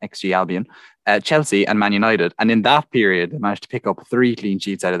 Brighton, XG Albion, Chelsea and Man United. And in that period, they managed to pick up 3 clean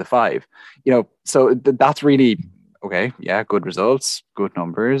sheets out of the 5. So that's really... okay, yeah, good results, good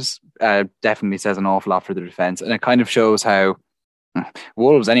numbers. Definitely says an awful lot for the defence. And it kind of shows how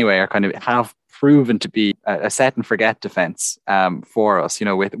Wolves, anyway, are kind of have proven to be a set and forget defence for us,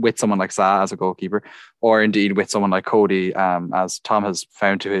 with someone like Sa as a goalkeeper, or indeed with someone like Cody, as Tom has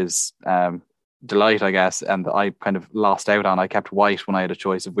found to his delight, I guess, and I kind of lost out on. I kept White when I had a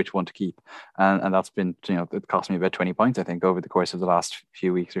choice of which one to keep. And that's been, it cost me about 20 points, I think, over the course of the last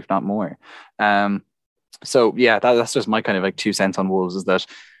few weeks, if not more. So yeah, that's just my kind of 2 cents on Wolves, is that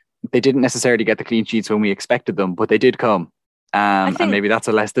they didn't necessarily get the clean sheets when we expected them, but they did come. And maybe there's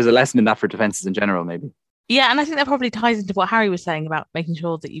a lesson in that for defences in general, maybe. Yeah, and I think that probably ties into what Harry was saying about making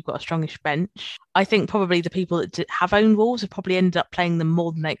sure that you've got a strongish bench. I think probably the people that have owned Wolves have probably ended up playing them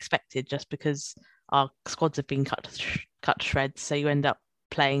more than they expected, just because our squads have been cut to shreds. So you end up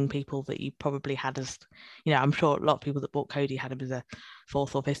playing people that you probably had as, I'm sure a lot of people that bought Cody had him as a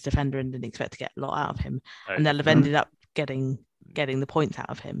 4th or 5th defender and didn't expect to get a lot out of him, and they'll have ended up getting the points out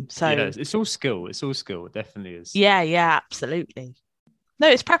of him. So yeah, it's all skill. It definitely is. Yeah, absolutely. No,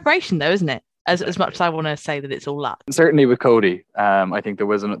 it's preparation though, isn't it? As much as I want to say that it's all luck. Certainly with Cody, I think there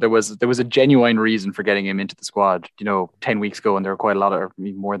was a genuine reason for getting him into the squad. 10 weeks ago, and there were quite a lot of,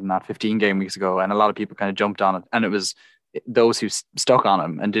 more than that, 15 game weeks ago, and a lot of people kind of jumped on it, and it was those who stuck on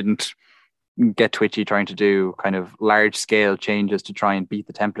him and didn't get twitchy trying to do kind of large scale changes to try and beat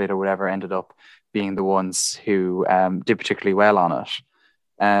the template or whatever ended up being the ones who did particularly well on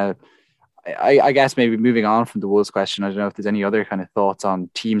it. I guess maybe moving on from the Wolves question, I don't know if there's any other kind of thoughts on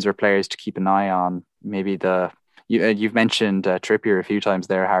teams or players to keep an eye on. Maybe you've mentioned Trippier a few times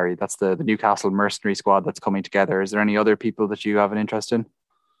there, Harry. That's the Newcastle mercenary squad that's coming together. Is there any other people that you have an interest in?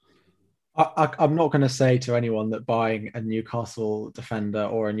 I'm not going to say to anyone that buying a Newcastle defender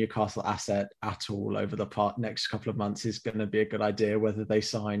or a Newcastle asset at all over the next couple of months is going to be a good idea. Whether they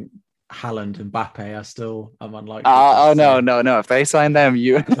sign Haaland and Mbappe, I'm unlikely. No. If they sign them,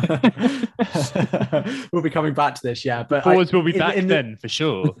 we'll be coming back to this. Yeah, but forwards will be back then for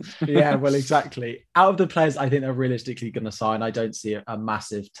sure. Yeah, well, exactly. Out of the players, I think they're realistically going to sign, I don't see a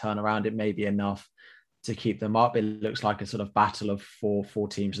massive turnaround. It may be enough to keep them up. It looks like a sort of battle of four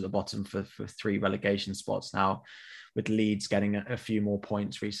teams at the bottom for 3 relegation spots now, with Leeds getting a few more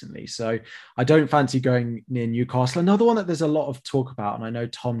points recently. So I don't fancy going near Newcastle. Another one that there's a lot of talk about, and I know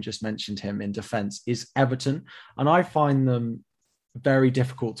Tom just mentioned him in defence, is Everton. And I find them very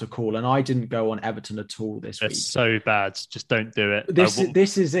difficult to call. And I didn't go on Everton at all this week. It's so bad. Just don't do it.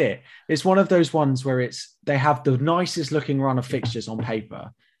 This is it. It's one of those ones where they have the nicest looking run of fixtures on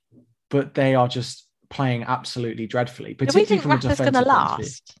paper, but they are just playing absolutely dreadfully. Particularly from a defensive point of view.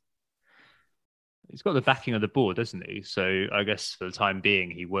 He's got the backing of the board, doesn't he? So I guess for the time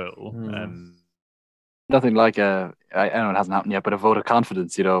being, he will. Nothing like I know it hasn't happened yet, but a vote of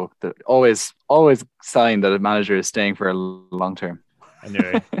confidence. Always sign that a manager is staying for a long term.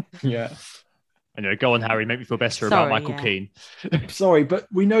 Anyway, yeah. Anyway, go on, Harry. Make me feel better about Michael Keane. Sorry, but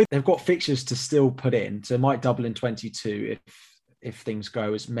we know they've got fixtures to still put in, so it might double in 22 if things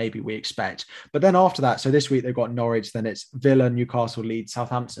go as maybe we expect. But then after that, so this week they've got Norwich, then it's Villa, Newcastle, Leeds,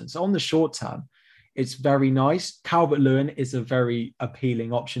 Southampton. So on the short term, it's very nice. Calvert-Lewin is a very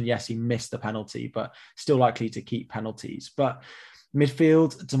appealing option. Yes, he missed the penalty, but still likely to keep penalties. But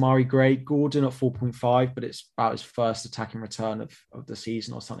midfield, Damari Gray, Gordon at 4.5, but it's about his first attacking return of the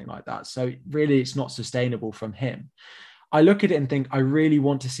season or something like that. So really, it's not sustainable from him. I look at it and think, I really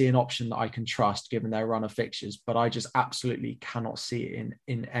want to see an option that I can trust given their run of fixtures, but I just absolutely cannot see it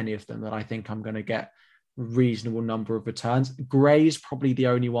in any of them that I think I'm going to get a reasonable number of returns. Gray is probably the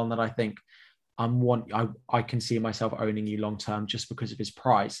only one that I think I can see myself owning you long term just because of his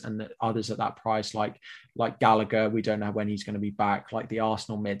price, and that others at that price, like Gallagher, we don't know when he's going to be back. Like the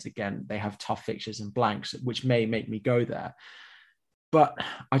Arsenal mids, again, they have tough fixtures and blanks, which may make me go there. But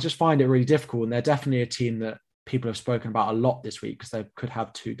I just find it really difficult, and they're definitely a team that people have spoken about a lot this week because they could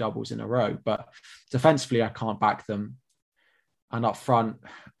have 2 doubles in a row. But defensively, I can't back them, and up front,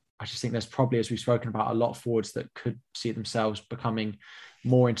 I just think there's probably, as we've spoken about, a lot of forwards that could see themselves becoming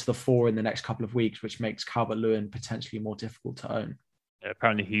more into the 4 in the next couple of weeks, which makes Calvert-Lewin potentially more difficult to own.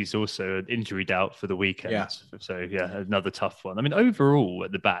 Apparently he's also an injury doubt for the weekend. Yeah. So another tough one. I mean, overall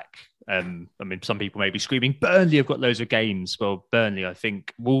at the back, some people may be screaming, Burnley have got loads of games. Well, Burnley, I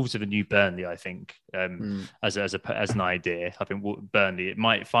think Wolves are the new Burnley, I think, as an idea. I think Burnley, it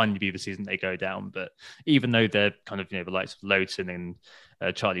might finally be the season they go down, but even though they're kind of, the likes of Lowton and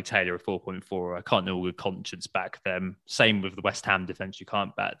Charlie Taylor at 4.4, I can't know with conscience back them. Same with the West Ham defence, you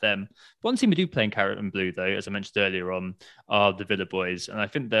can't back them. One team we do play in carrot and blue, though, as I mentioned earlier on, are the Villa boys. And I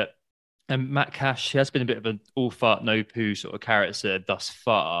think that Matt Cash, he has been a bit of an all fart, no poo sort of character thus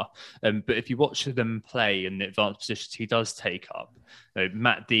far. But if you watch them play in the advanced positions he does take up,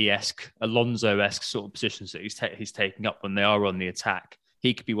 Matt D-esque, Alonso-esque sort of positions that he's taking up when they are on the attack,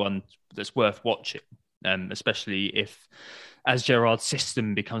 he could be one that's worth watching, especially if, as Gerrard's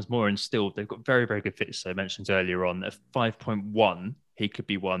system becomes more instilled, they've got very, very good fits. I mentioned earlier on, at 5.1, he could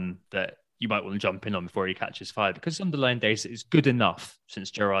be one that you might want to jump in on before he catches fire, because his underlying data is good enough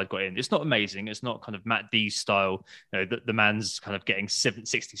since Gerrard got in. It's not amazing. It's not kind of Matt D's style. The man's kind of getting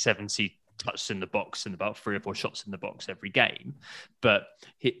 60, 70 touches in the box and about 3 or 4 shots in the box every game. But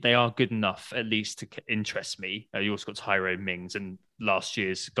they are good enough, at least, to interest me. You also got Tyrone Mings and last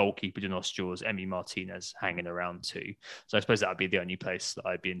year's goalkeeper, Dinos Jaws, Emi Martinez hanging around too. So I suppose that would be the only place that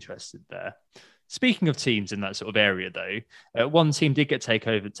I'd be interested there. Speaking of teams in that sort of area, though, one team did get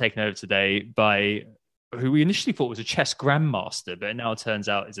taken over today by who we initially thought was a chess grandmaster, but it now turns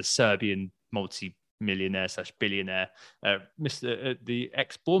out is a Serbian multi-millionaire / billionaire, the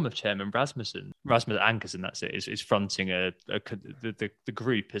ex-Bournemouth chairman Rasmussen Ankersen, that's it, is fronting the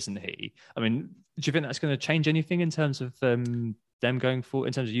group, isn't he? I mean, do you think that's going to change anything in terms of them going forward,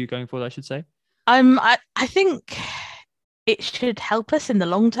 in terms of you going forward, I should say? I think it should help us in the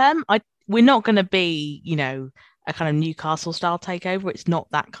long term. We're not going to be, a kind of Newcastle style takeover. It's not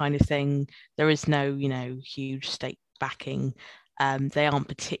that kind of thing. There is no, huge stake backing. They aren't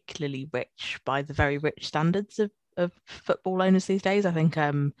particularly rich by the very rich standards of football owners these days. I think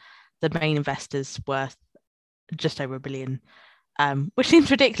the main investor's worth just over $1 billion, which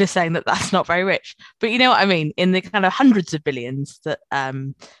seems ridiculous saying that that's not very rich. But you know what I mean? In the kind of hundreds of billions that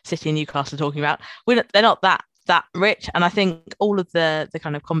City and Newcastle are talking about, they're not that rich. And I think all of the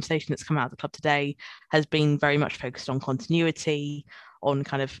kind of conversation that's come out of the club today has been very much focused on continuity, on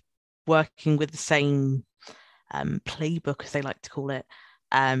kind of working with the same playbook, as they like to call it,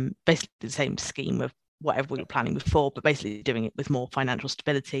 basically the same scheme of whatever we were planning before, but basically doing it with more financial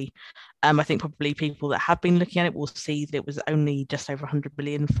stability. I think probably people that have been looking at it will see that it was only just over 100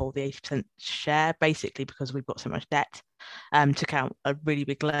 million for the 80% share, basically because we've got so much debt. Took out a really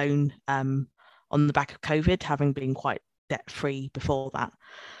big loan on the back of COVID, having been quite debt-free before that.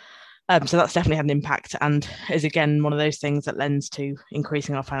 So that's definitely had an impact, and is again one of those things that lends to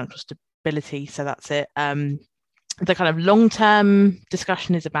increasing our financial stability. So that's it. The kind of long-term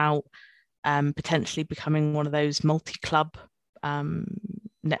discussion is about potentially becoming one of those multi-club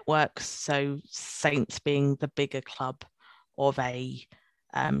networks. So Saints being the bigger club of a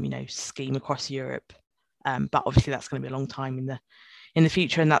scheme across Europe. But obviously that's going to be a long time in the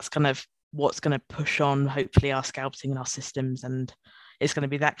future, and that's kind of what's going to push on hopefully our scouting and our systems, and it's going to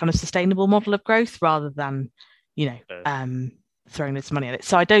be that kind of sustainable model of growth rather than throwing this money at it.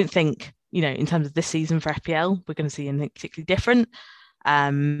 So I don't think in terms of this season for FPL we're going to see anything particularly different.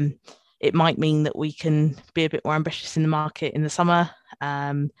 It might mean that we can be a bit more ambitious in the market in the summer.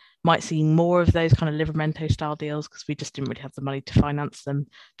 Might see more of those kind of Livramento style deals because we just didn't really have the money to finance them,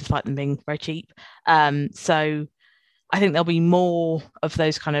 despite them being very cheap. So I think there'll be more of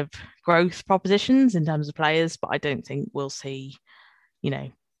those kind of growth propositions in terms of players, but I don't think we'll see, I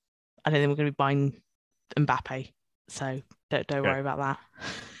don't think we're going to be buying Mbappe. So don't worry about that.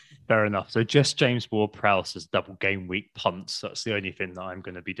 Fair enough. So just James Ward-Prowse as double game week punts. That's the only thing that I'm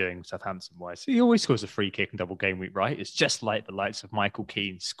going to be doing Southampton-wise. He always scores a free kick in double game week, right? It's just like the likes of Michael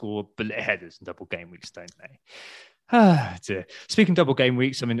Keane score bullet headers in double game weeks, don't they? Dear. Speaking of double game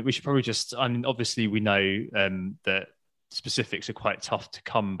weeks, I mean, we should probably obviously we know that specifics are quite tough to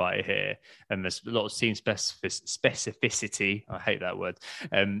come by here, and there's a lot of team specificity. I hate that word.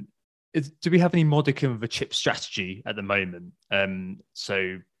 Do we have any modicum of a chip strategy at the moment?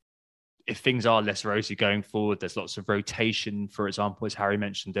 So if things are less rosy going forward, there's lots of rotation, for example, as Harry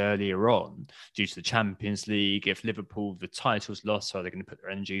mentioned earlier on, due to the Champions League. If Liverpool, the title's lost, so are they going to put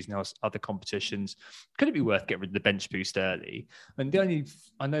their energies in other competitions? Could it be worth getting rid of the bench boost early? And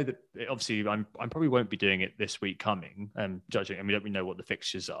I know that obviously I probably won't be doing it this week coming, judging, and we don't really know what the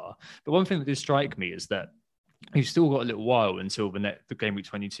fixtures are. But one thing that did strike me is that you've still got a little while until the game week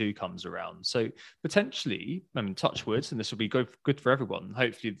 22 comes around. So potentially, touch wood, and this will be good for everyone.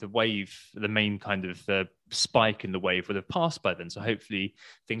 Hopefully the main kind of spike in the wave will have passed by then. So hopefully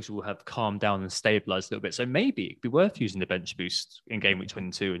things will have calmed down and stabilized a little bit. So maybe it'd be worth using the bench boost in game week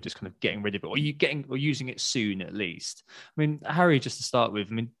 22 and just kind of getting rid of it, or using it soon at least. I mean, Harry, just to start with,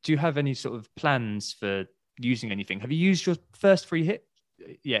 do you have any sort of plans for using anything? Have you used your first free hit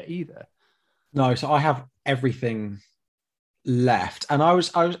yet either? No, so I have everything left, and I was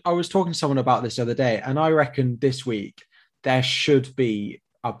talking to someone about this the other day, and I reckon this week there should be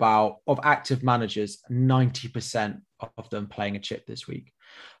of active managers 90% of them playing a chip this week,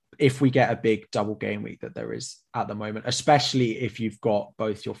 if we get a big double game week that there is at the moment, especially if you've got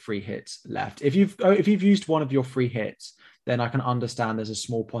both your free hits left. If you've used one of your free hits, then I can understand there's a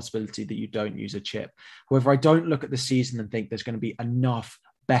small possibility that you don't use a chip. However, I don't look at the season and think there's going to be enough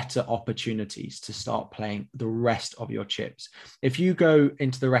better opportunities to start playing the rest of your chips. If you go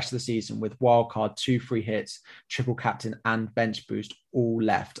into the rest of the season with wildcard, 2 free hits, triple captain and bench boost all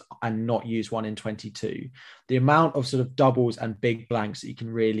left, and not use one in 22, the amount of sort of doubles and big blanks that you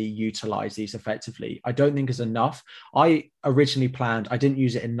can really utilize these effectively, I don't think is enough. I originally planned, I didn't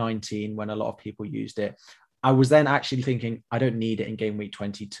use it in 19 when a lot of people used it. I was then actually thinking, I don't need it in game week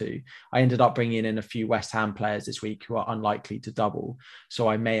 22. I ended up bringing in a few West Ham players this week who are unlikely to double. So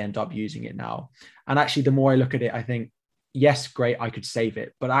I may end up using it now. And actually, the more I look at it, I think, yes, great, I could save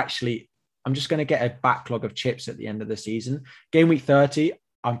it. But actually, I'm just going to get a backlog of chips at the end of the season. Game week 30,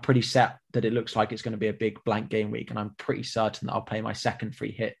 I'm pretty set that it looks like it's going to be a big blank game week. And I'm pretty certain that I'll play my second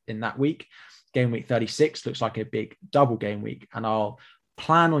free hit in that week. Game week 36 looks like a big double game week. And I'll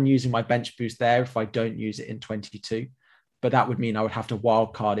plan on using my bench boost there if I don't use it in 22, but that would mean I would have to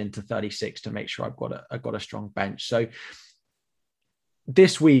wildcard into 36 to make sure I've got a strong bench. So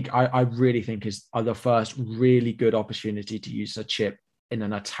this week, I really think is the first really good opportunity to use a chip in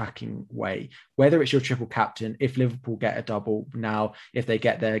an attacking way, whether it's your triple captain. If Liverpool get a double now, if they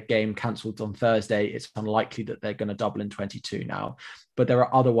get their game cancelled on Thursday, it's unlikely that they're going to double in 22 now. But there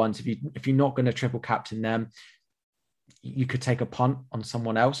are other ones. If you're not going to triple captain them, you could take a punt on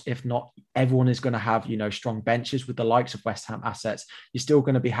someone else. If not, everyone is going to have, strong benches with the likes of West Ham assets. You're still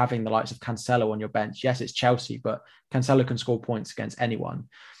going to be having the likes of Cancelo on your bench. Yes, it's Chelsea, but Cancelo can score points against anyone.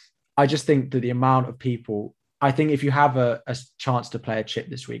 I just think that the amount of people, I think if you have a chance to play a chip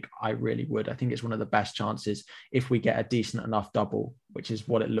this week, I really would. I think it's one of the best chances if we get a decent enough double, which is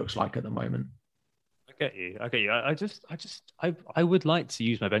what it looks like at the moment. I get you. I would like to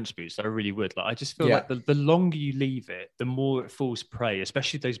use my bench boost. I really would. I just feel like the longer you leave it, the more it falls prey,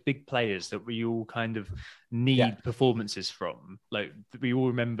 especially those big players that we all kind of need performances from. Like we all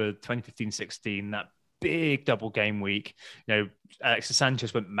remember 2015-16, that big double game week. Alexis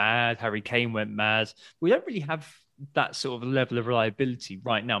Sanchez went mad. Harry Kane went mad. We don't really have that sort of level of reliability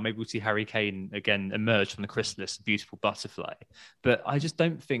right now. Maybe we'll see Harry Kane again emerge from the chrysalis, a beautiful butterfly. But I just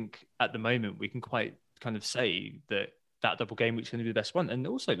don't think at the moment we can quite kind of say that double game week's going to be the best one. And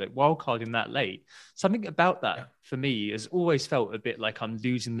also like wildcarding that late, something about that for me has always felt a bit like I'm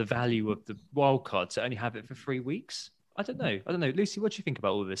losing the value of the wildcard to only have it for 3 weeks. I don't know. Lucy, what do you think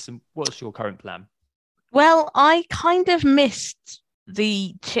about all this? And what's your current plan? Well, I kind of missed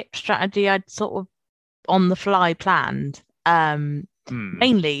the chip strategy I'd sort of on the fly planned,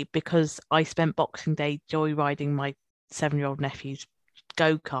 mainly because I spent Boxing Day joyriding my 7-year-old nephew's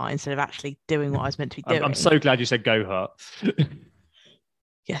go-kart instead of actually doing what I was meant to be doing. I'm so glad you said go-kart.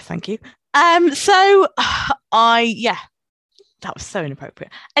 Yeah, thank you. So that was so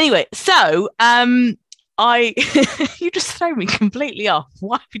inappropriate. Anyway, so you just throw me completely off.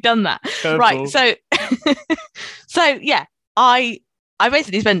 Why have you done that? Careful. Right, so yeah, I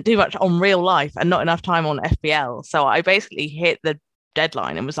basically spent too much on real life and not enough time on FPL. So I basically hit the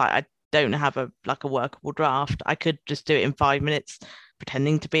deadline and was like, I don't have a workable draft. I could just do it in 5 minutes,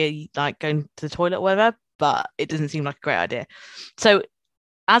 pretending to be like going to the toilet or whatever, but it doesn't seem like a great idea. So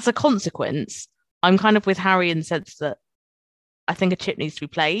as a consequence, I'm kind of with Harry in the sense that I think a chip needs to be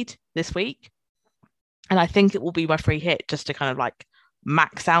played this week. And I think it will be my free hit just to kind of like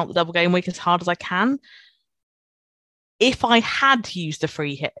max out the double game week as hard as I can. If I had used a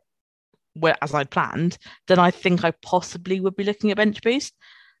free hit as I'd planned, then I think I possibly would be looking at bench boost.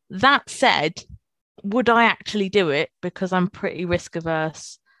 That said, would I actually do it? Because I'm pretty risk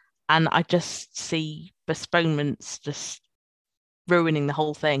averse And I just see postponements just ruining the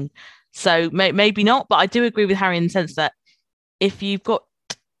whole thing. So maybe not, but I do agree with Harry in the sense that if you've got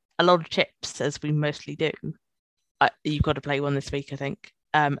a lot of chips, as we mostly do, you've got to play one this week, I think,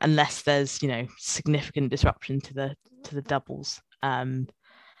 unless there's significant disruption to the doubles,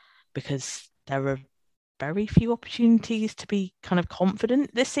 because there are very few opportunities to be kind of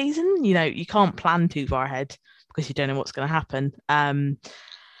confident this season. You can't plan too far ahead because you don't know what's going to happen.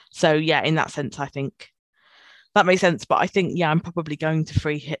 So yeah, in that sense, I think that makes sense. But I think, I'm probably going to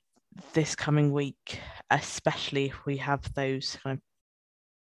free hit this coming week, especially if we have those kind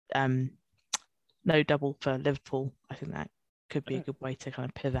of no double for Liverpool. I think that could be a good way to kind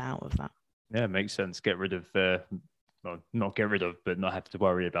of pivot out of that. Yeah, it makes sense. Get rid of, not get rid of, but not have to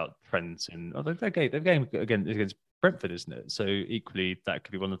worry about trends. And their game again against Brentford, isn't it? So equally, that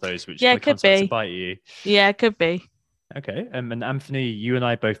could be one of those which comes out to bite you. Yeah, it could be. Okay, and Anthony, you and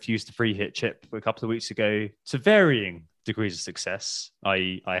I both used the free hit chip a couple of weeks ago to varying degrees of success.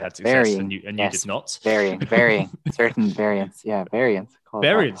 I had success, and you did not. Varying, certain variants. Yeah, variants.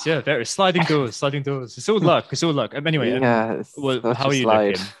 Variants, yeah, variants. Sliding doors. It's all luck. Anyway, yeah. How are you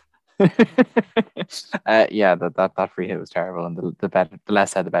looking? That free hit was terrible, and the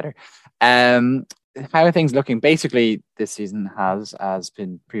less said, the better. How are things looking? Basically, this season has, as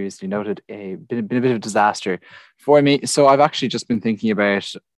been previously noted, been a bit of a disaster for me. So I've actually just been thinking about,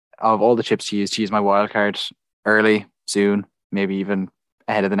 of all the chips to use my wildcard early, soon, maybe even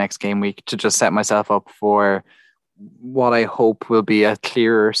ahead of the next game week, to just set myself up for what I hope will be a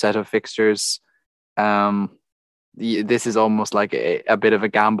clearer set of fixtures. This is almost like a bit of a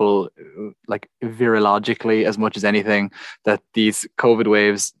gamble, like virologically, as much as anything, that this COVID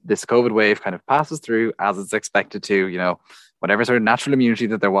wave kind of passes through as it's expected to. Whatever sort of natural immunity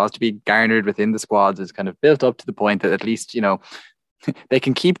that there was to be garnered within the squads is kind of built up to the point that at least, they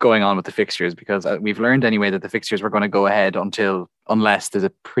can keep going on with the fixtures, because we've learned anyway that the fixtures were going to go ahead unless there's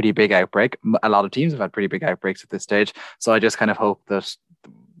a pretty big outbreak. A lot of teams have had pretty big outbreaks at this stage. So I just kind of hope that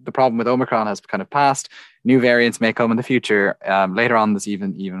the problem with Omicron has kind of passed. New variants may come in the future, later on this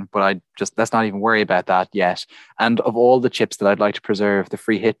even, but let's not even worry about that yet. And of all the chips that I'd like to preserve, the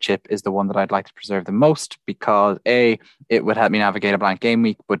free hit chip is the one that I'd like to preserve the most, because A, it would help me navigate a blank game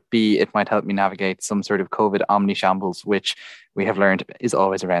week, but B, it might help me navigate some sort of COVID omni shambles, which we have learned is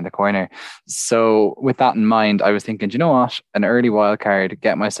always around the corner. So with that in mind, I was thinking, you know what, an early wild card,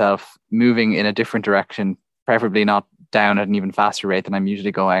 get myself moving in a different direction, preferably not down at an even faster rate than I'm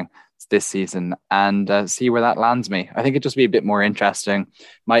usually going this season, and see where that lands me. I think it'd just be a bit more interesting.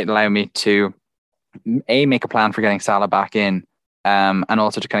 Might allow me to make a plan for getting Salah back in, and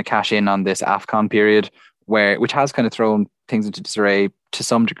also to kind of cash in on this AFCON period, which has kind of thrown things into disarray to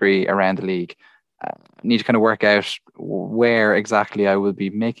some degree around the league. Need to kind of work out where exactly I will be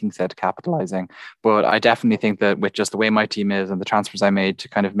making said capitalizing. But I definitely think that with just the way my team is and the transfers I made to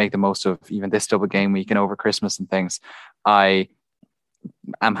kind of make the most of even this double game week and over Christmas and things, I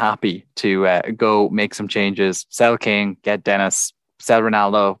am happy to go make some changes, sell King, get Dennis, sell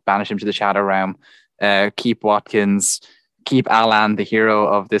Ronaldo, banish him to the shadow realm, keep Watkins, keep Alan, the hero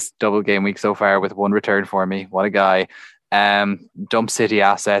of this double game week so far, with one return for me. What a guy. Dump City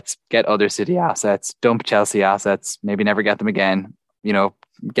assets, get other City assets, dump Chelsea assets, maybe never get them again,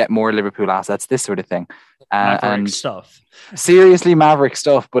 get more Liverpool assets, this sort of thing. Maverick stuff. Seriously, Maverick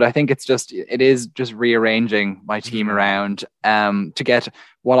stuff. But I think it is just rearranging my team around to get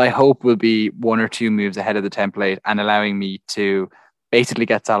what I hope will be one or two moves ahead of the template, and allowing me to basically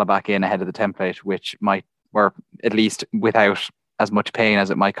get Salah back in ahead of the template, which might, or at least without as much pain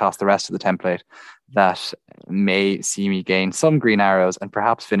as it might cost the rest of the template, that may see me gain some green arrows and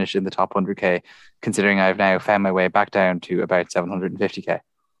perhaps finish in the top 100k, considering I've now found my way back down to about 750k.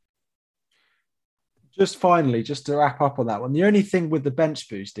 Just finally, just to wrap up on that one, the only thing with the bench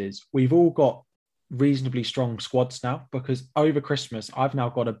boost is we've all got reasonably strong squads now, because over Christmas, I've now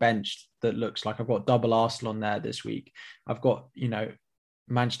got a bench that looks like I've got double Arsenal on there this week. I've got,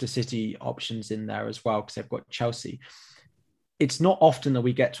 Manchester City options in there as well, because they've got Chelsea. It's not often that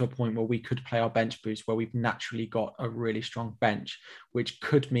we get to a point where we could play our bench boost where we've naturally got a really strong bench, which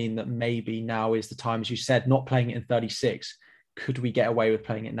could mean that maybe now is the time, as you said, not playing it in 36. Could we get away with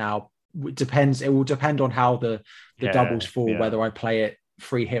playing it now? It depends. It will depend on how the doubles fall, whether I play it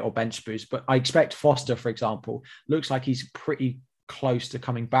free hit or bench boost. But I expect Foster, for example, looks like he's pretty close to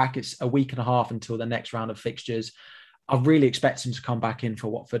coming back. It's a week and a half until the next round of fixtures. I really expect him to come back in for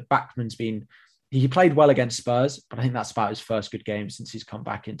Watford. He played well against Spurs, but I think that's about his first good game since he's come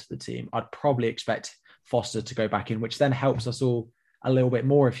back into the team. I'd probably expect Foster to go back in, which then helps us all a little bit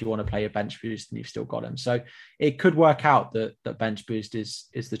more if you want to play a bench boost and you've still got him. So it could work out that bench boost is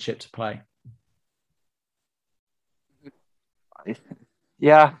the chip to play.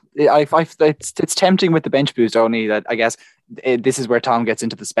 Yeah, it's tempting with the bench boost, only that I guess this is where Tom gets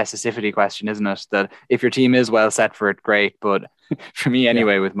into the specificity question, isn't it? That if your team is well set for it, great. But for me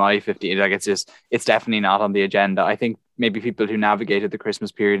anyway, with my 15, like it's definitely not on the agenda. I think maybe people who navigated the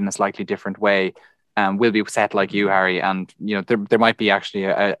Christmas period in a slightly different way will be set like you, Harry. And there might be actually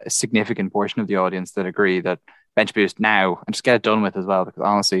a significant portion of the audience that agree that bench boost now and just get it done with as well, because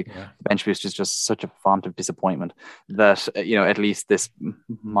honestly bench boost is just such a font of disappointment that at least this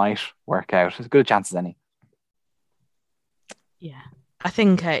might work out. As good a chance as any. I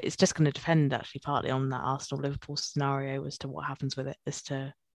think it's just going to depend actually partly on that Arsenal-Liverpool scenario as to what happens with it.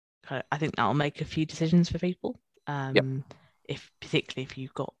 I think that'll make a few decisions for people. Particularly if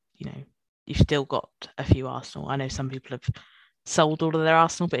you've got you've still got a few Arsenal. I know some people have sold all of their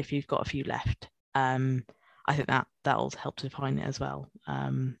Arsenal, but if you've got a few left, I think that'll help to define it as well.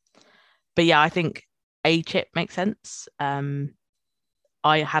 But yeah, I think a chip makes sense. I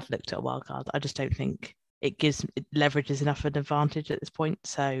had looked at a wildcard. I just don't think it leverages enough of an advantage at this point.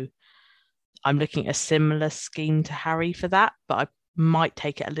 So I'm looking at a similar scheme to Harry for that, but I might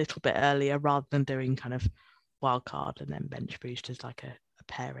take it a little bit earlier rather than doing kind of wildcard and then bench boost as like a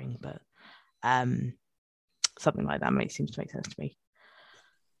pairing. But something like that seems to make sense to me.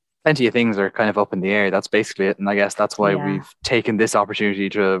 Plenty of things are kind of up in the air. That's basically it. And I guess that's why we've taken this opportunity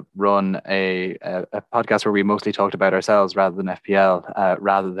to run a podcast where we mostly talked about ourselves rather than FPL,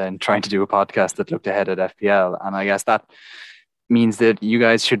 rather than trying to do a podcast that looked ahead at FPL. And I guess that means that you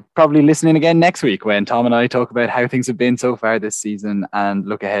guys should probably listen in again next week when Tom and I talk about how things have been so far this season and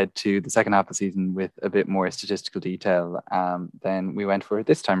look ahead to the second half of the season with a bit more statistical detail than we went for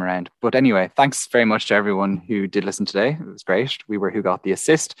this time around. But anyway, thanks very much to everyone who did listen today. It was great. We were Who Got the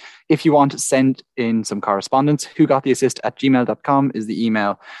Assist. If you want to send in some correspondence, whogottheassist@gmail.com is the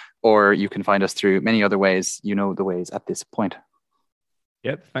email, or you can find us through many other ways. You know the ways at this point.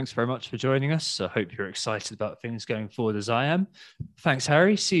 Yep, thanks very much for joining us. I hope you're excited about things going forward as I am. Thanks,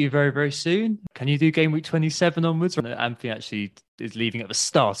 Harry. See you very, very soon. Can you do game week 27 onwards? Anthony actually is leaving at the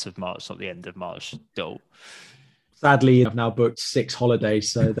start of March, not the end of March. Still. Sadly, I've now booked 6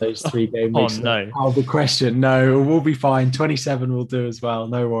 holidays, so those 3 game weeks are out of the question. No, we'll be fine. 27 will do as well.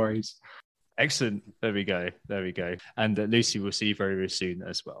 No worries. Excellent. There we go. And Lucy, we'll see you very, very soon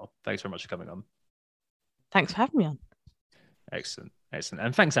as well. Thanks very much for coming on. Thanks for having me on. Excellent.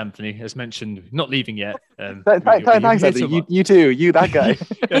 And thanks, Anthony. As mentioned, not leaving yet. Thanks, Anthony. You too. You, that guy.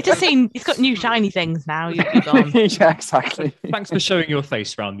 He's got new shiny things now. You've gone. Yeah, exactly. Thanks for showing your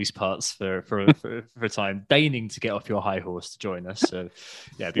face around these parts for a time, deigning to get off your high horse to join us. So,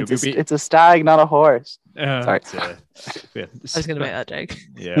 yeah, it's a stag, not a horse. Sorry. I was going to make that joke.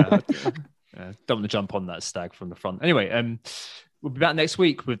 Yeah. Don't want to jump on that stag from the front. Anyway, we'll be back next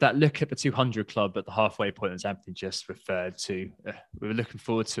week with that look at the 200 club at the halfway point, as Anthony just referred to. We're looking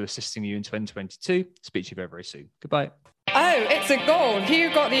forward to assisting you in 2022. Speak to you very, very soon. Goodbye. Oh, it's a goal.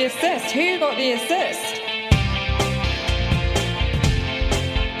 Who got the assist?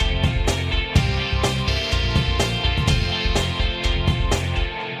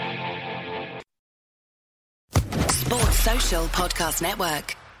 Sports Social Podcast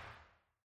Network.